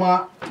haha ma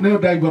ni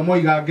ndaigua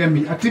moiga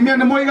ngemi atimia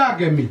ni moiga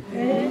ngemi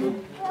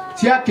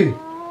ciake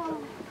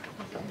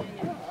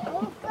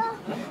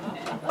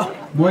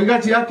moiga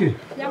ciake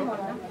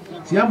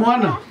cia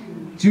mwana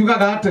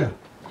ciugaga atia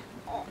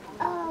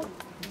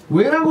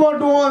wiragwo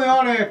ndu wothe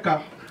oreka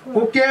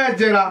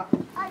ukenjera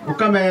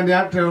ukamenya ni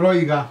atia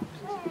uroiga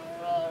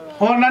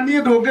ona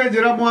niĩ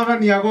ndũngĩnjĩra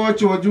mwathani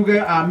agocwo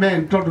njuge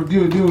amen tondũ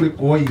ndiũĩ nĩ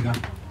ũrĩkũ woiga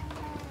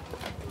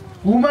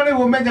kuma rĩu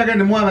ũmenyage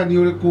nĩ mwathani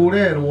ũrĩkũ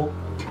ũrerwo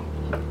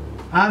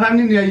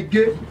athani nĩ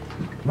aingĩ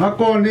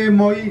makorwo nĩ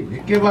Moi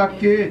nĩ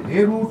Kĩbakĩ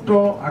nĩ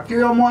Ruto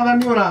akĩrĩ o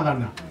mwathani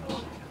ũrathana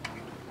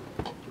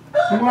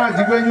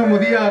mũranjigua inyuĩ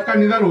mũthiaga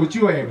kanitha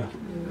rũciũ wega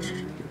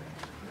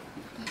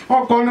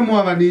okorwo nĩ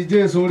mwathani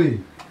Jesũ rĩ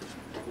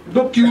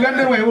ndũkiuge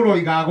nĩwe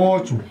ũroiga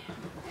agocwo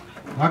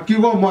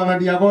akiuga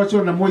mwathani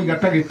agocwo na moiga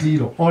ta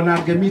gĩtiro ona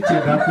ngemi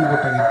tienda kuuga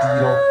ta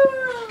gĩtiro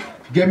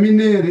ngemi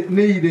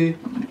nĩ irĩ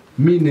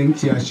meaning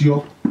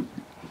ciacio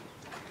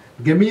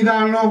ngemi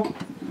ithano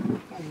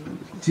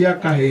cia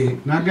kahĩĩ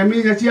na ngemi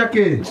inya cia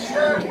kĩ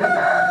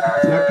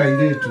cia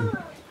kairĩtu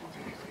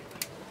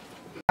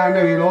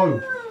nĩ wĩra ũyũ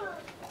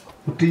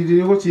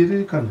ũtindĩ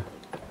gũciririkana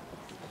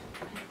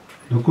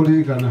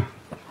ndũkũririkana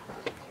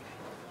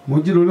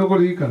Mũnjirũ nĩ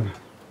ũkũririkana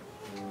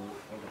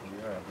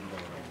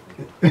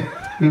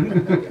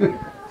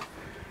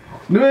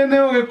nĩ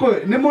ũgĩkũyũ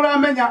nĩ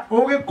mũramenya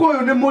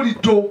ũgĩkũyũ nĩ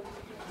mũritũ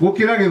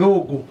gũkĩra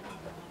gĩthũngũ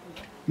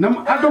na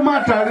andũ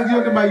matarĩrio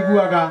nĩ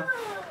maiguaga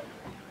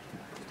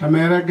ta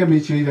mere ngemi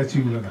icio iria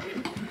ciugaga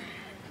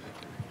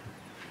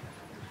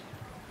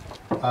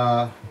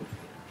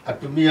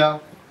atumia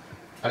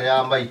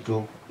arĩa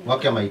maitũ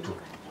gwake maitũ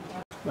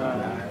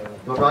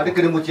tondũ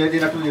andĩkĩrĩ mũciari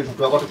na tũirĩtu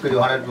twakwa tũkĩrĩ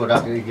o harĩa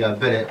ndakĩrĩkia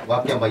mbere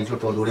gwake maitũ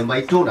tondũ ũrĩ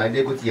maitũ na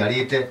nĩ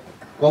ngũciarĩte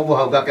koguo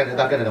hau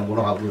ngakenera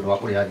mũno hau nĩ wa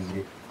kũrĩa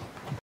thirĩ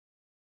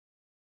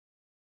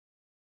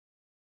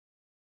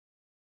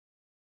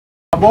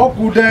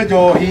Bokunde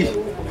njohi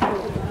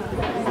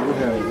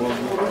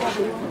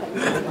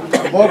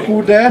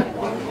Bokunde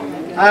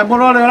aya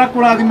mũrore ũrĩa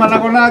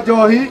kũrathimanagwo na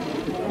njohi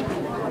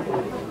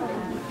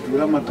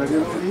tira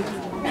matagio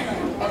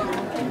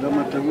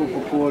gũkũ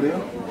kũrĩa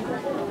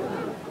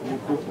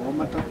gũkũ kwa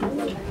matatũ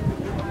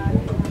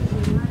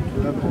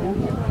tira kũu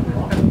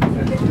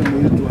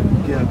mũirĩtu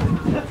akĩate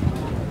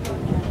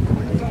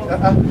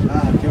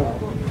kĩo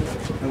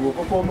na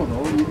guoko kwa mũtho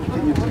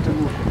ũkinyĩtĩte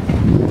guoko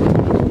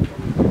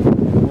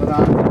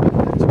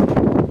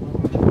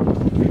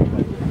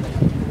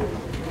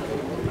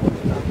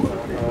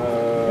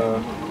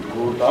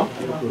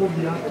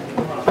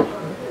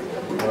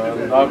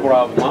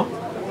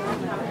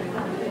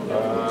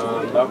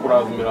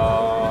ndakũrathimĩra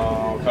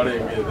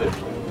karĩngĩthĩ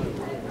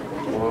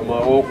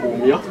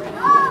magũkumia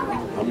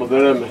na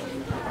mũthereme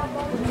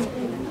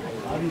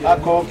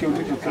akorwo kĩu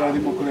nĩkĩo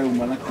kĩrathimo kũrĩa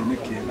uma nakĩo nĩ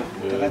kĩega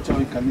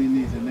gacoĩ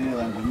kanini thĩ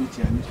nĩgetha ngemi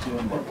cianyu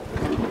cione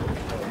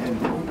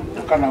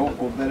ũkana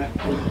gũkũ mbere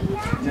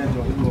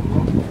njenjohi guoko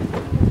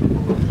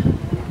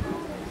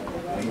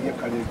aigia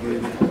karĩngĩrĩ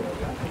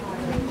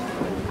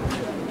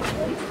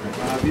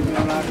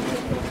arathimĩra nake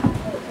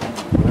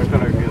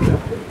karĩngĩthĩ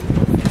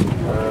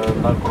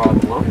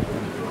ndakũrathima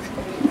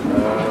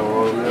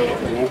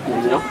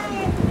gũkumia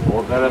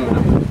mũthereme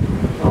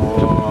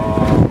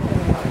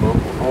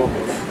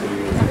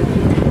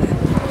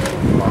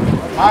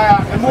haya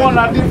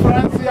nimuona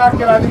difference ya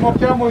kĩrathimo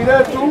kĩa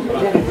mũirĩtu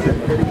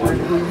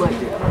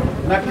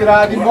na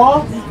kĩrathimo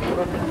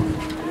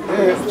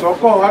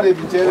choko harĩ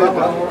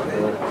mbichereta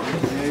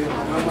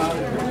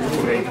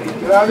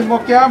kĩrathimo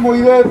kĩa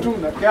mũirĩtu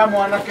na kĩa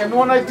mwanake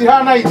nĩwona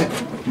itihanaine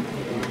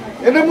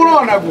ĩnĩ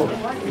mũrona guo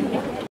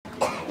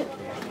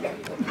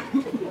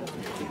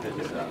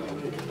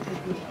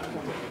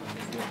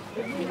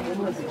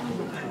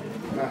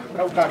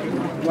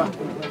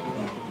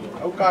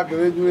kau kangĩ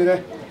wĩnjuĩre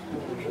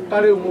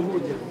tarĩ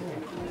umuhunjia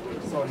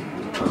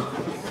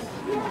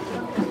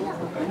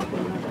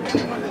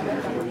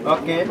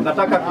Okay,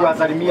 nataka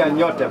kuwasalimia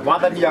nyote.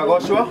 Mwathani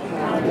agocwo.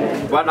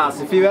 Bwana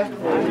asifiwe.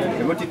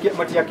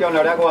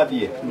 Mũtiakĩona ũrĩa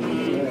gwathiĩ.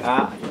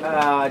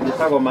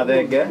 Njĩtagwo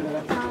Mathenge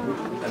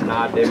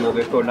na ndĩ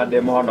Mũgĩkũyũ na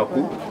ndĩ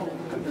mũhonoku.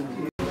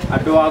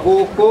 Andũ a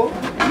gũkũ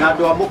na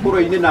andũ a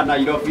mũkũrũ-inĩ na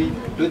Nairobi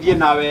tũthiĩ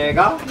na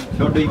wega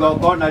tondũ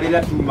igongona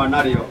rĩrĩa tuma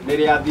narĩo nĩ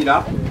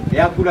rĩathira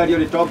rĩagurario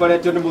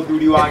rĩtongoretio nĩ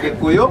mũthuri wa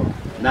Gĩkũyũ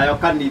nayo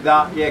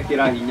kanitha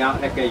yekĩra hinya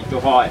rekei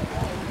tũhoe.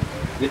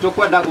 Nĩ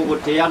tũkwenda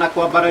gũgũtĩĩa na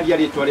kwambararia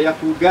rĩtwa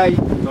rĩaku Ngai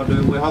tondũ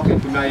wĩ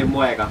mwĩhokeku na wĩ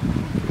mwega.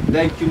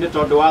 Thank you nĩ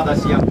tondũ wa tha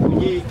ciaku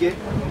nyingĩ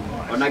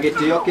ona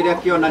gĩtĩo kĩrĩa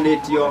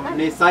kĩonanĩtio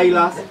nĩ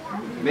Cyrus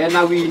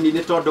mena Winnie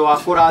nĩ tondũ wa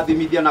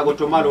kũrathimithia na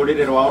gũtũma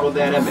rũrĩrĩ rwao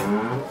rũthereme.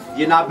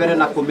 Thiĩ na mbere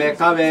na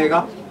kũmeka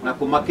wega na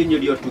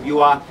kũmakinyĩria ũtugi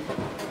waku.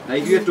 Na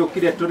ithuĩ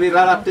tũkire tũrĩ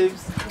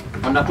relatives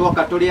ona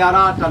tuoka tũrĩ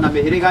arata na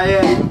mĩhĩrĩga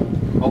yerĩ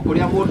o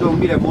kũrĩa mũndũ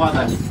aumire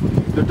Mwathani.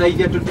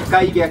 Tũteithie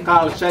tũtikaige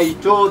culture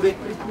itũ thĩ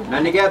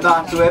na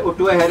nĩgetha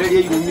ũtwehererie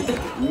irumi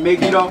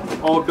mĩgiro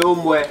o ũndũ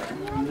ũmwe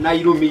na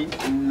irumi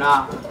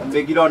na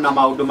migiro na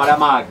maundu maria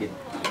mangi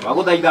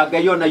waguthaitha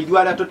Ngai ona ithu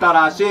aria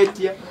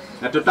tutaracitie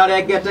na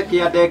tutarengete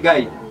kiande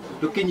Ngai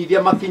tukinyithie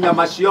makinya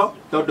macio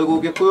tondu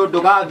gungikuyu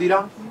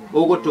ndugathira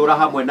ugutura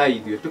hamwe na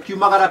ithuĩ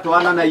tukiumagara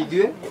twana na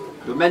ithuĩ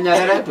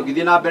tumenyerere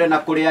tugithie na mbere na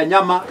kuria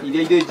nyama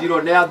iria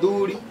ithĩnjirwo nĩ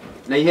athuri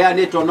na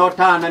iheanĩtwo no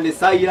tana nĩ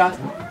Cyrus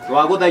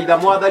twaguthaitha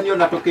Mwathani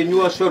ona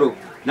tukinyua cũrũ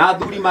na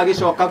athuri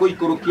magicoka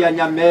guikurukia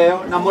nyama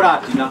ĩyo na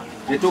mũratina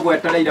nĩ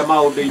tũgwetereire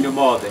maũndũ-inĩ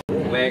mothe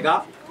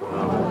wega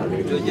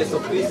tu Yesu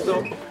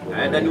Kristo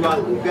na endani wa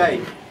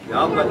Ngai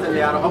na ngwatanĩro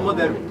ya Roho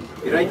Mũtheru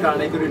ĩraikara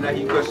na igũrũ na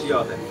hingo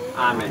ciothe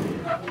amen.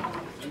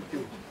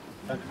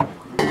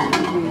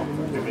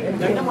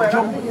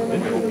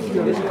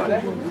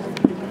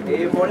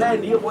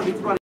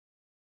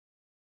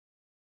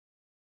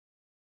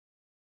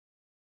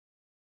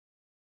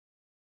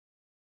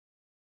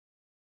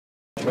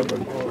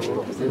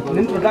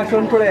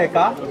 Introduction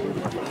tureka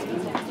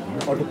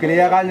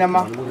otukiriaga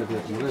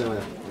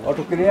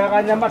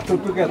nyama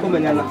tutuke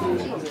kumenyana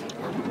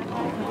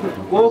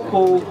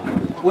guku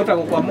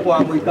gwetagwo kwa mũgwa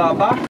wa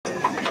mũikamba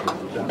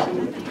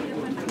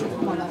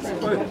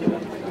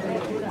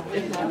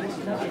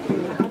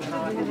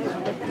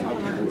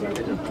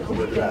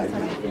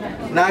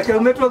nake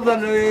umetwo thutha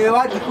nĩ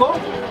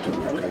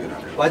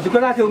Wanjikũ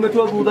nake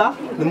umetwo thutha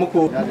nĩ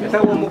mũkũri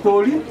etagwo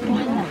mũkũri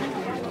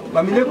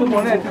mami nĩ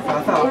kũmuonete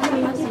sawasawa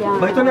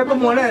maitũ nĩ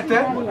kũmuonete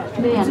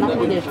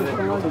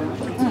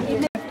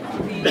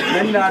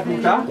na nina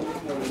nduta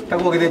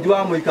etagwo gĩthĩnji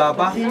wa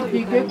mũikamba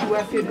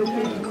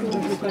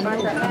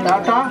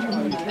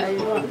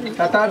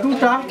tata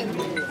nduta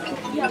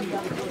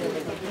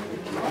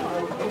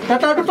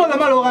othe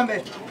marũgame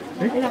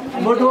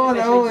mũndũ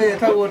wothe ũĩ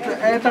etagwo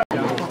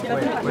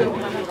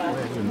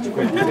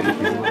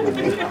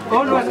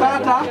Ono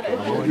tata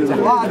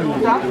wa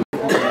nduta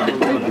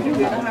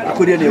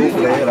akuria ni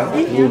ukurehera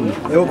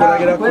ni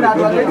ukuragira kwina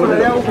andu angi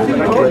kureria ukuri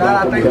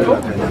na ataito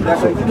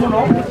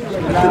muno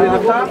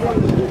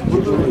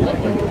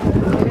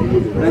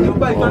na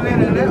nyumba ito ni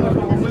nene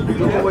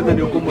wote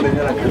ni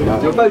ukumurehera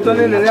nyumba ito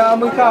ni nene ya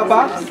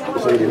Mũikamba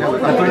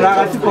na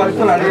tunaga siku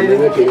alito na riri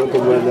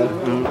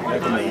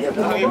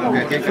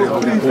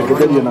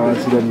na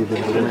wasirani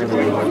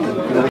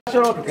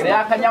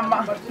tukirea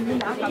kanyama.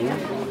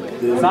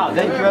 Sawa,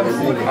 thank you MC.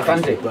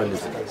 Asante.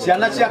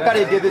 Ciana cia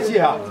Karĩngĩthĩ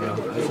ciha.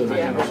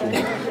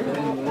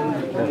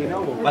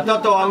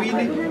 Watoto wa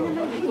Winnie.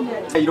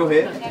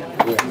 Irohe.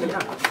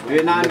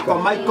 Wĩna andĩko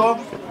Michael,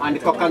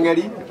 andĩko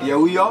Kang'eri, ndiye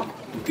huyo.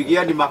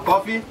 Mpigieni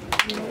makofi.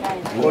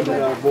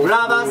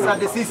 Brothers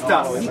and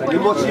sisters,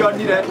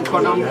 nimucionire tuko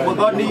na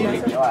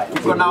Muthoni,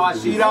 tuko na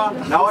Wachira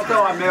na wote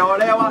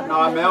wameolewa na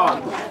wameoa.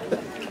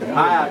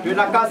 Haya,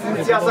 twina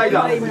cousins cia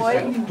Cyrus.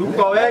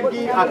 Tuko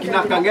wengi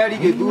akina Kang'eri,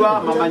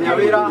 Githua, Mama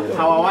Nyawira,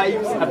 our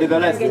wives and the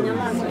rest.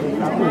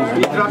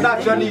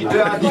 Introduction is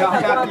the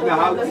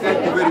house.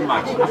 Thank you very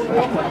much.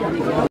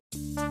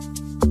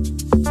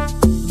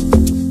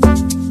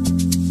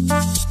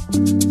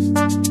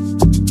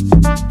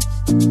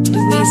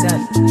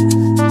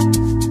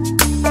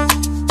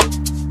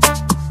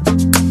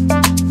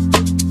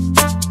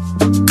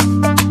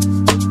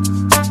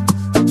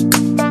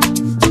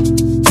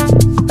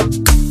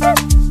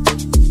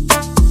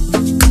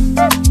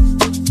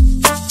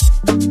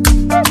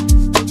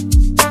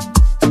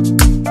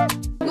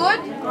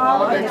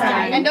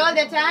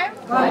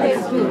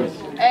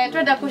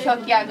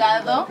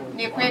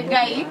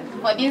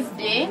 For this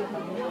day,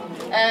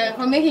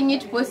 for making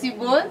it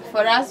possible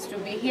for us to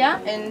be here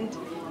and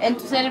to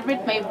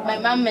celebrate my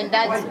mom and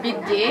dad's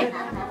big day.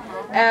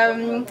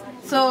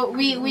 So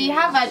we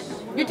have a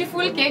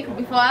beautiful cake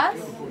before us.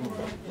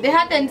 They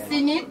hadn't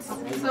seen it,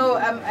 so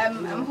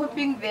I'm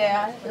hoping they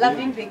are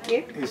loving the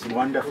cake. It's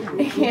wonderful.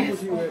 Yes.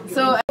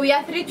 So we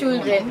are 3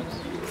 children.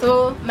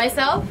 So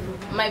myself,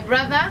 my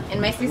brother,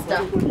 and my sister.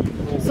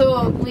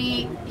 So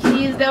he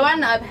is the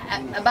one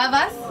above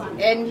us,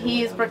 and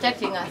he is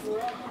protecting us.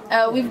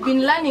 We've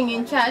been learning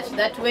in church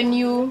that when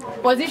you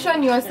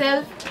position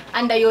yourself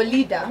under your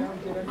leader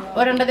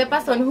or under the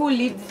person who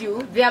leads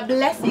you, their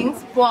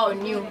blessings pour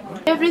on you.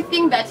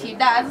 Everything that he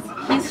does,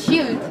 his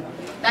shield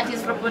that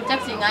is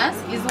protecting us,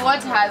 is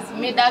what has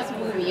made us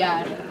who we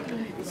are.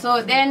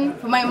 So then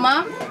for my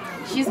mom,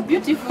 she's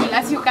beautiful,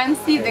 as you can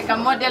see the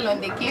model on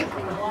the cake.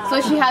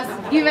 So she has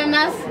given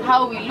us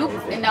how we look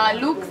and our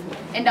looks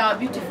and our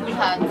beautiful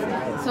hearts.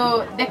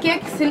 So the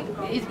cake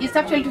is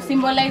actually to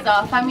symbolize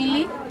our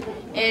family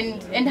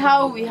and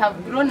how we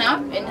have grown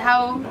up and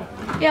how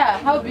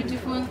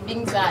beautiful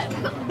things are.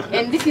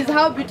 And this is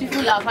how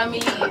beautiful our family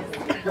is.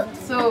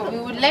 So we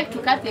would like to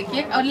cut the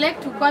cake. I would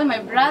like to call my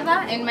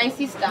brother and my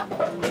sister,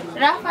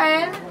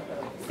 Raphael,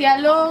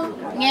 Cialo,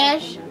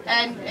 Ngesh,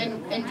 and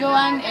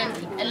Joan and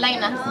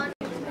Lina.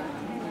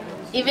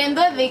 Even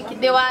though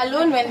they were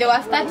alone when they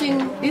were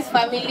starting this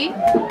family,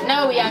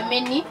 now we are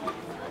many.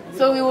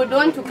 So we would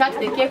want to cut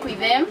the cake with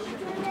them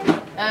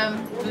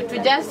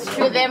to just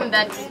show them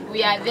that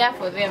we are there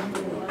for them.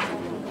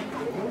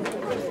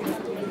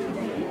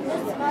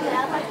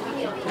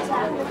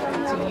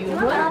 you,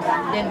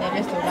 then the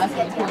rest of us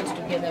will hold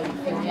together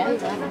with you.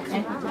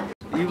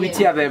 Yeah? You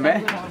which of them,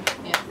 eh?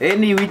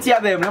 Any which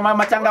of them, no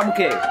mama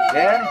changamke,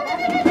 eh?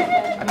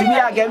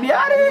 Atimia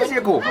gamiari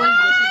seko.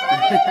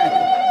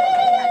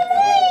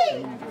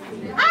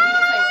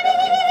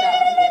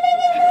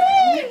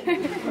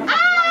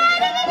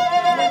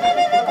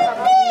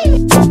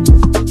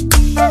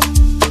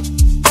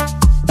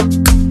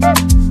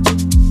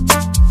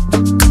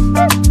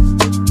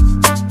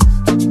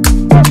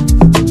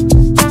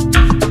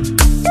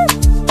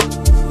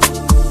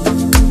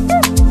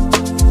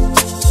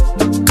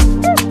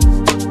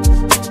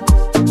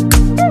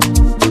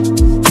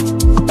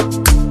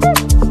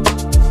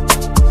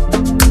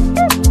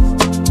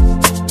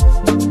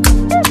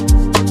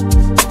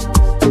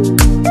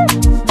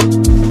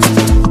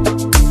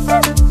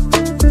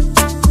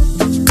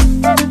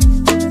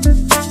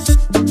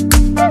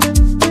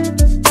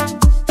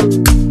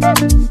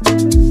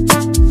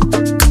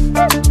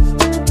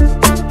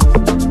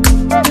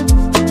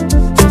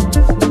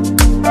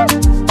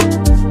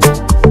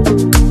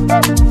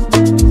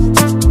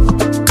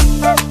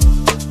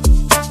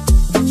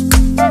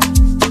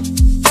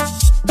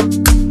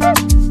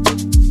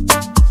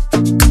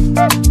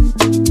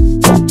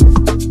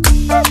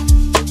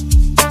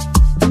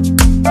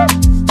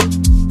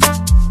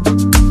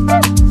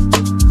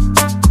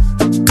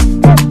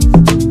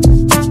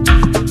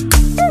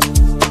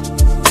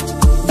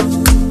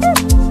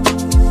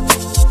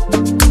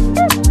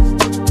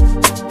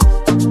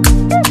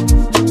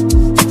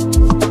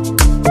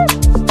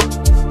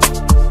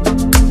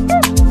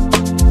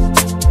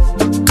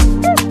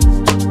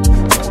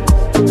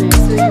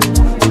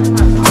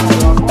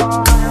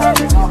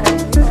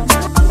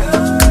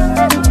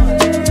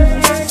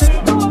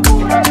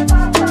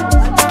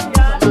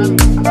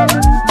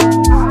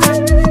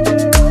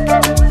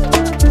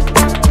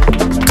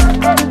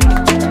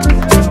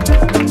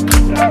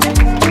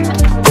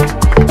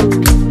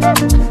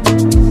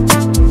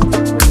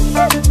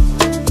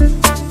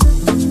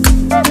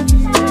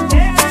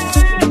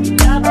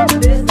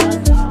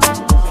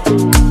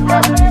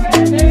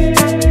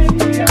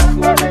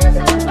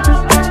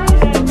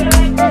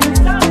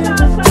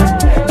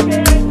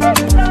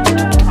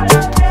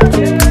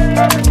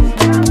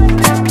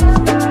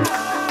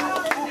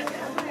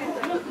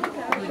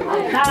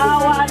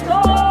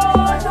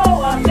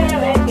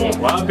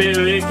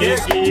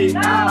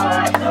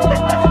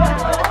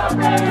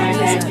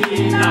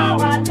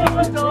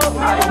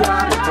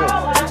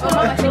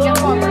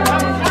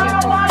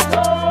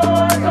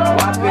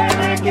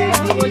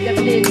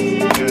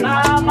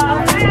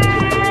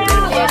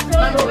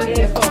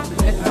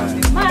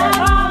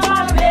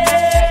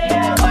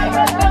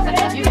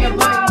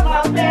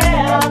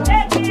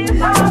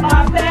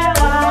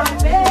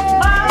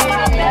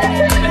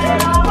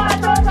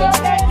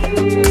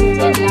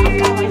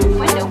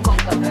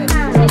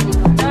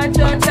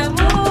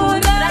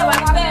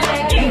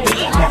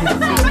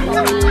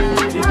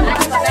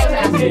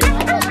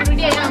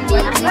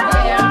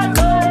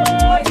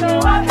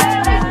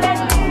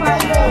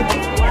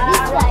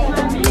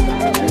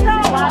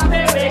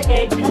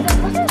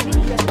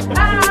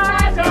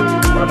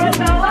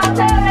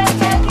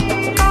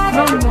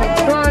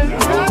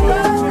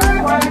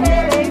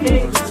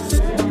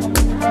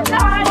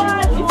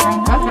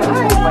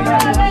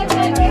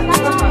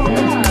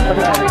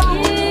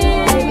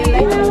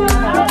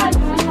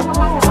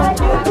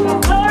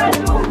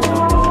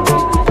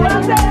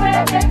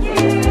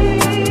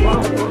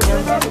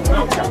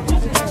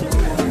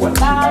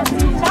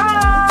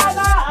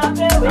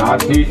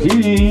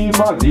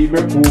 Atitima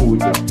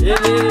zimekuja.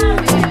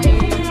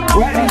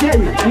 Wewe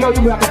DJ, hiyo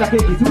nyumba ya kata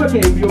keki,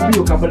 tuweke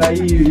mbio kabla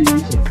hii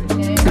ishe.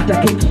 Kata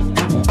keki.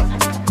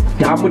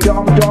 Tamu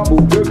tamu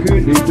tamu, keki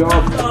ni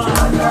tamu.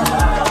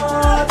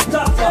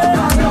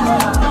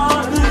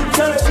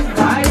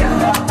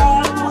 Haya.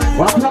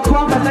 Watu wa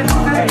kwamba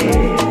sasa.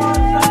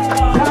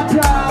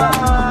 Kata.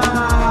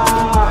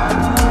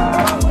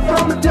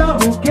 Tamu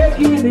tamu,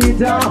 keki ni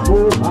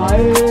tamu.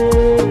 Haya.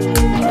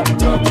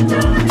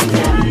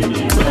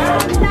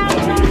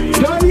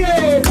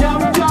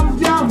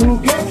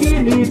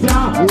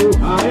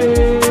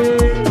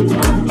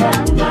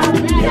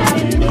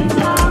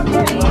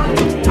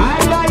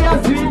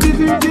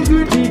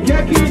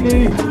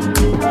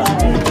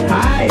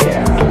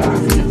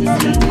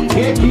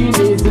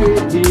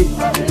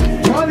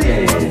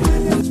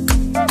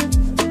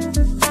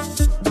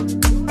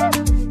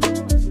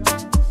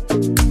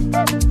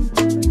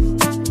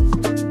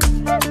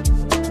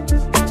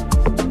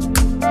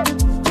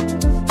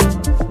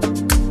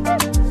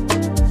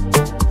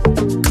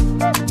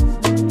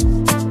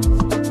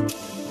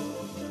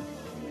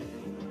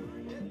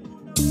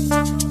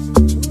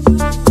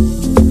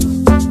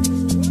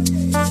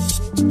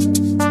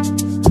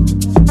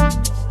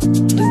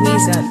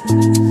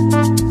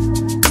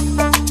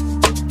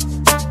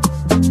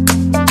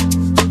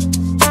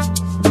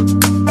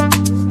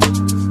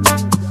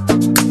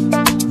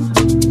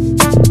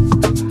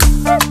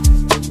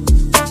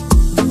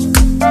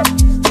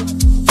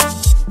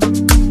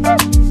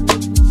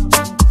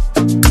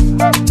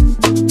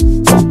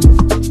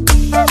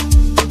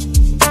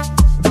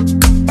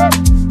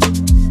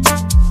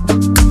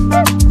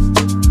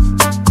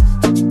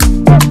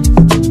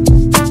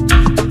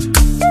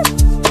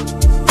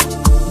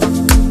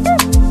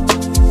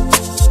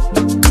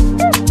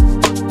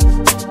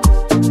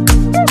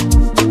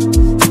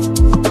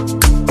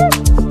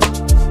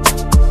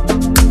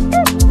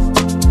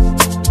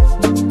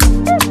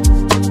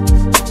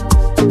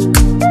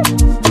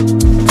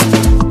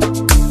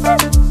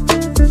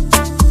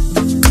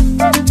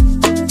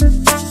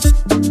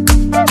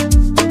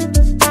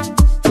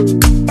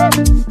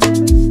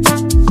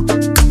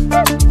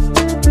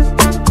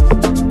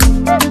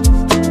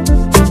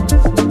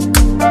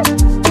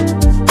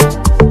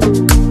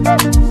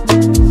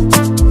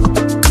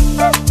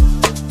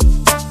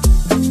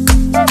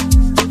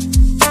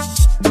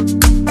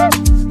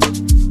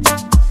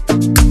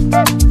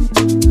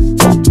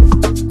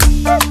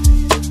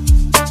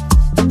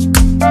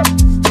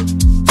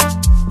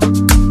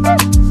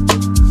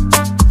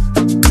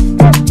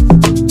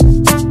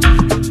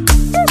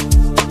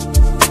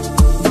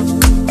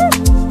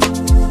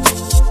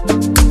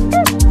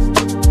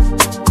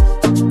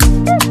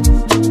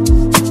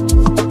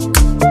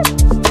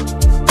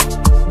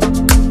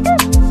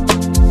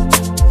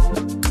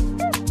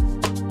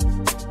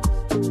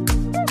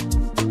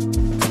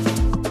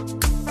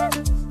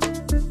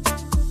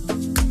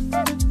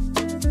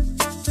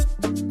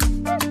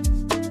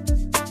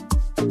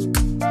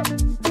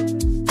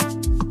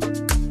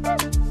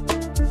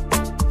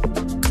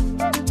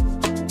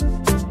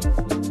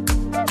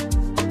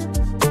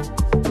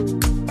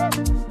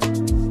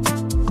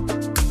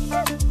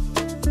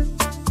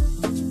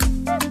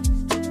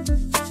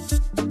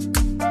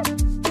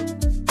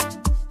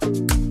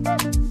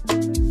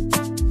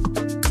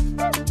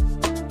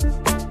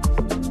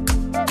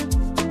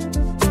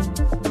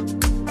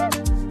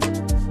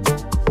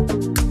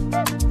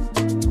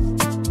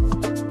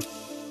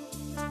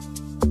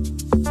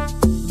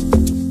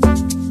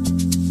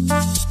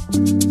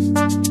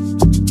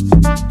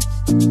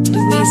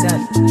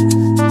 Reason.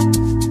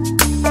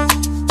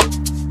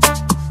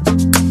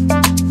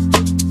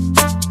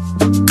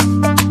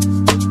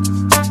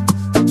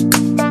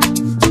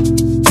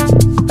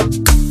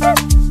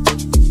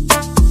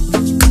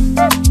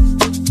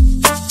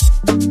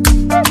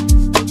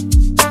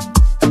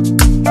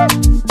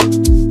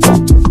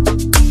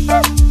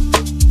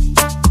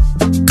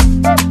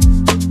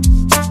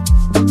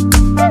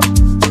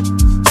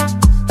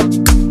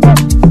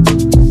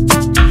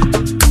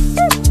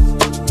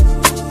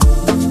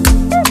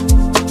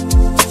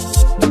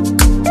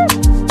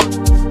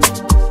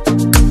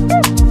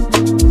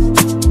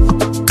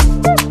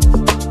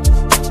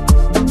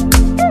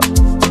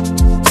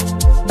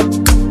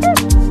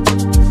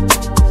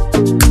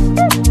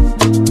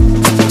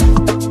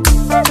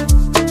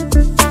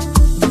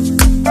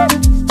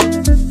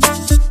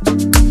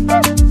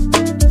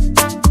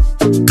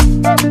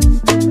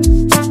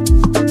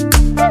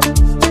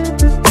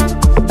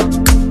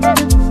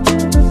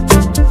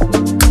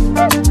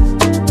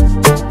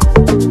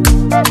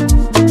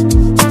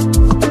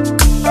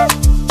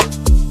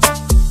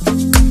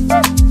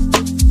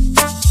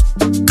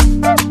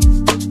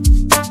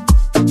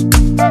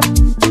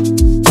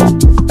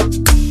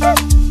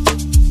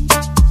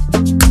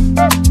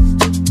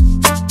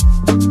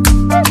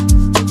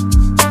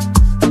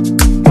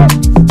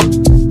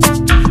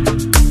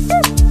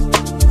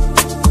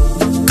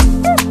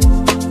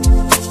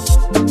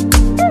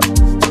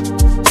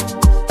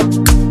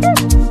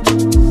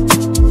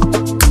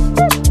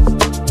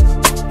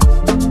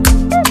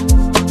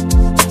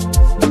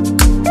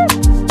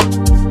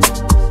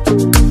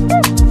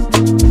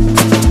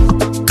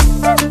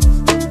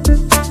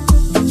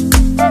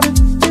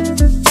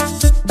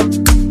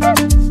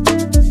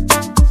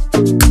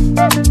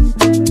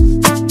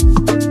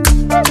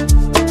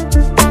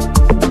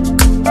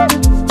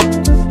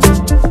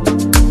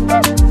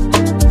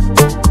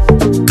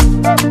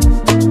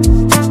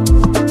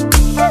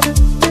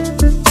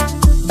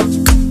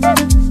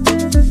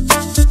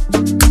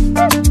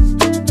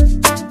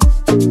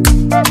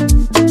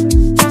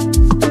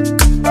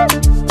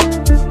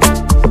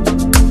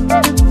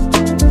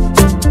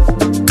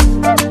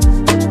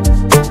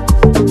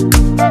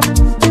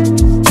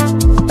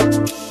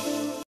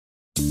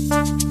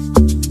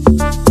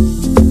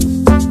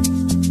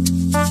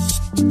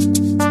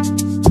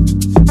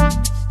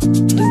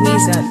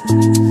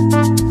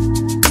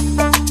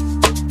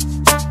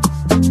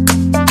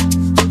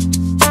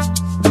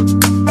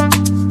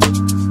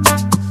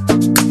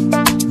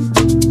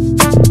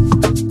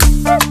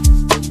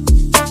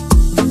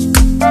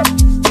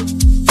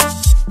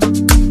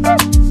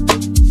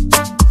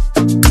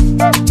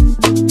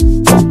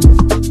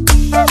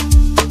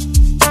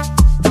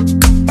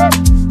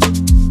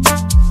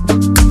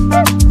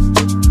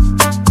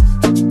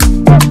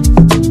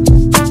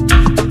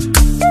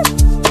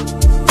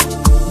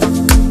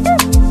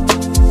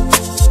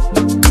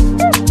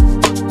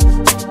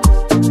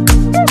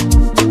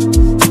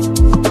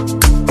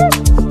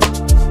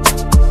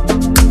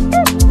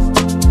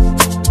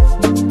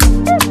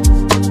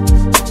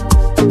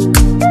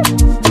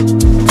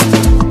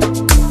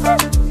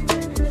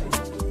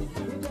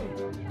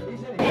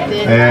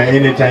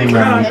 Anytime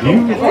I'm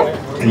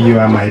with you, you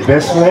are my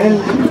best friend,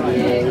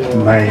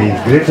 my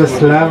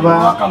greatest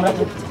lover,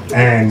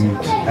 and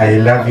I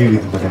love you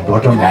with the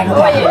bottom of my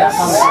heart.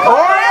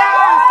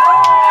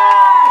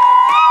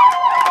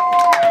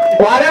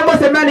 Warembo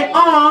semeni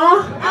kwa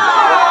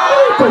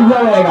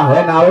wega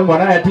we nawe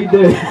mwana ya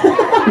tinde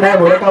na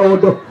muleka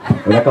wundo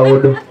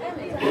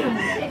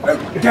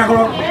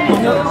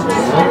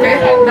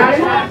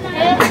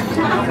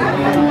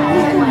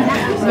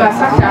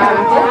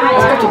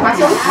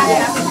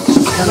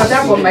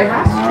from my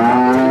heart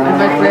and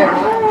my friend.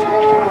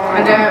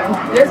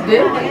 And this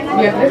day,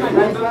 we are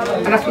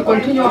blessed. And as we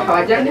continue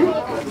our journey,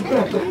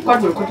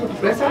 God will continue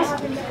to bless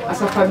us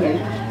as a family.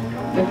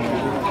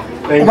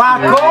 Thank you.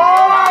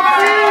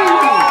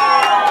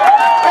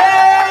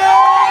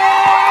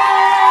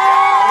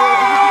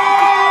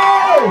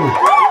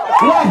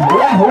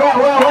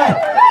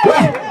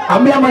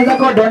 Ambia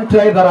mwenzako don't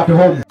try that at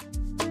home.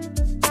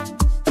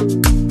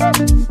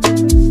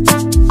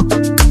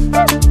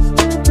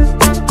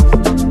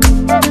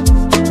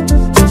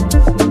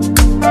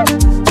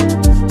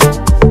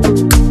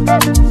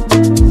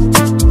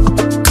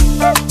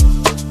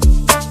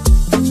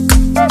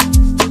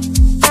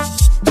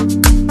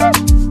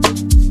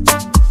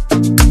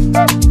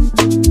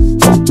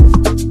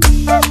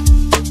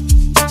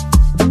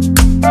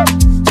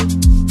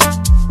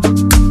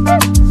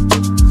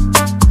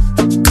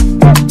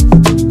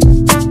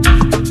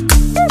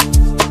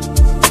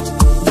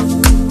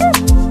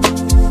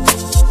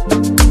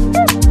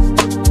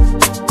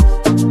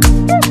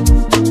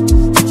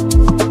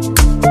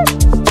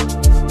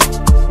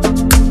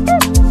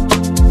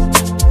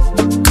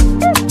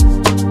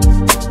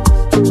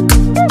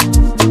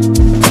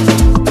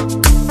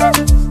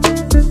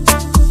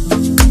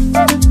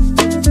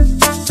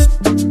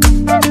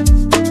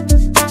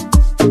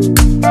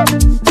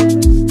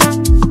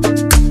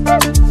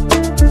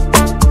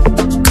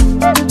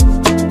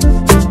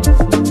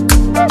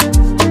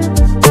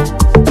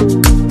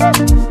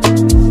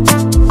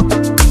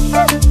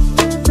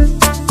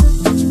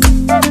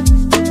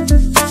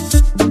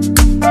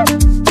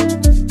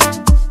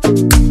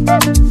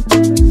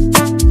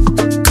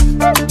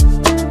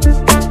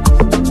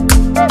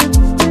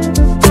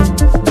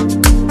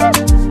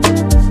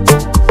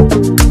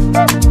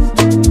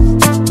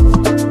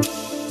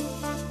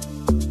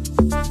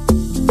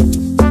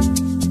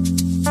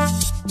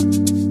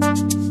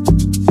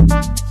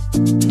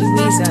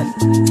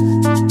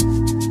 sana.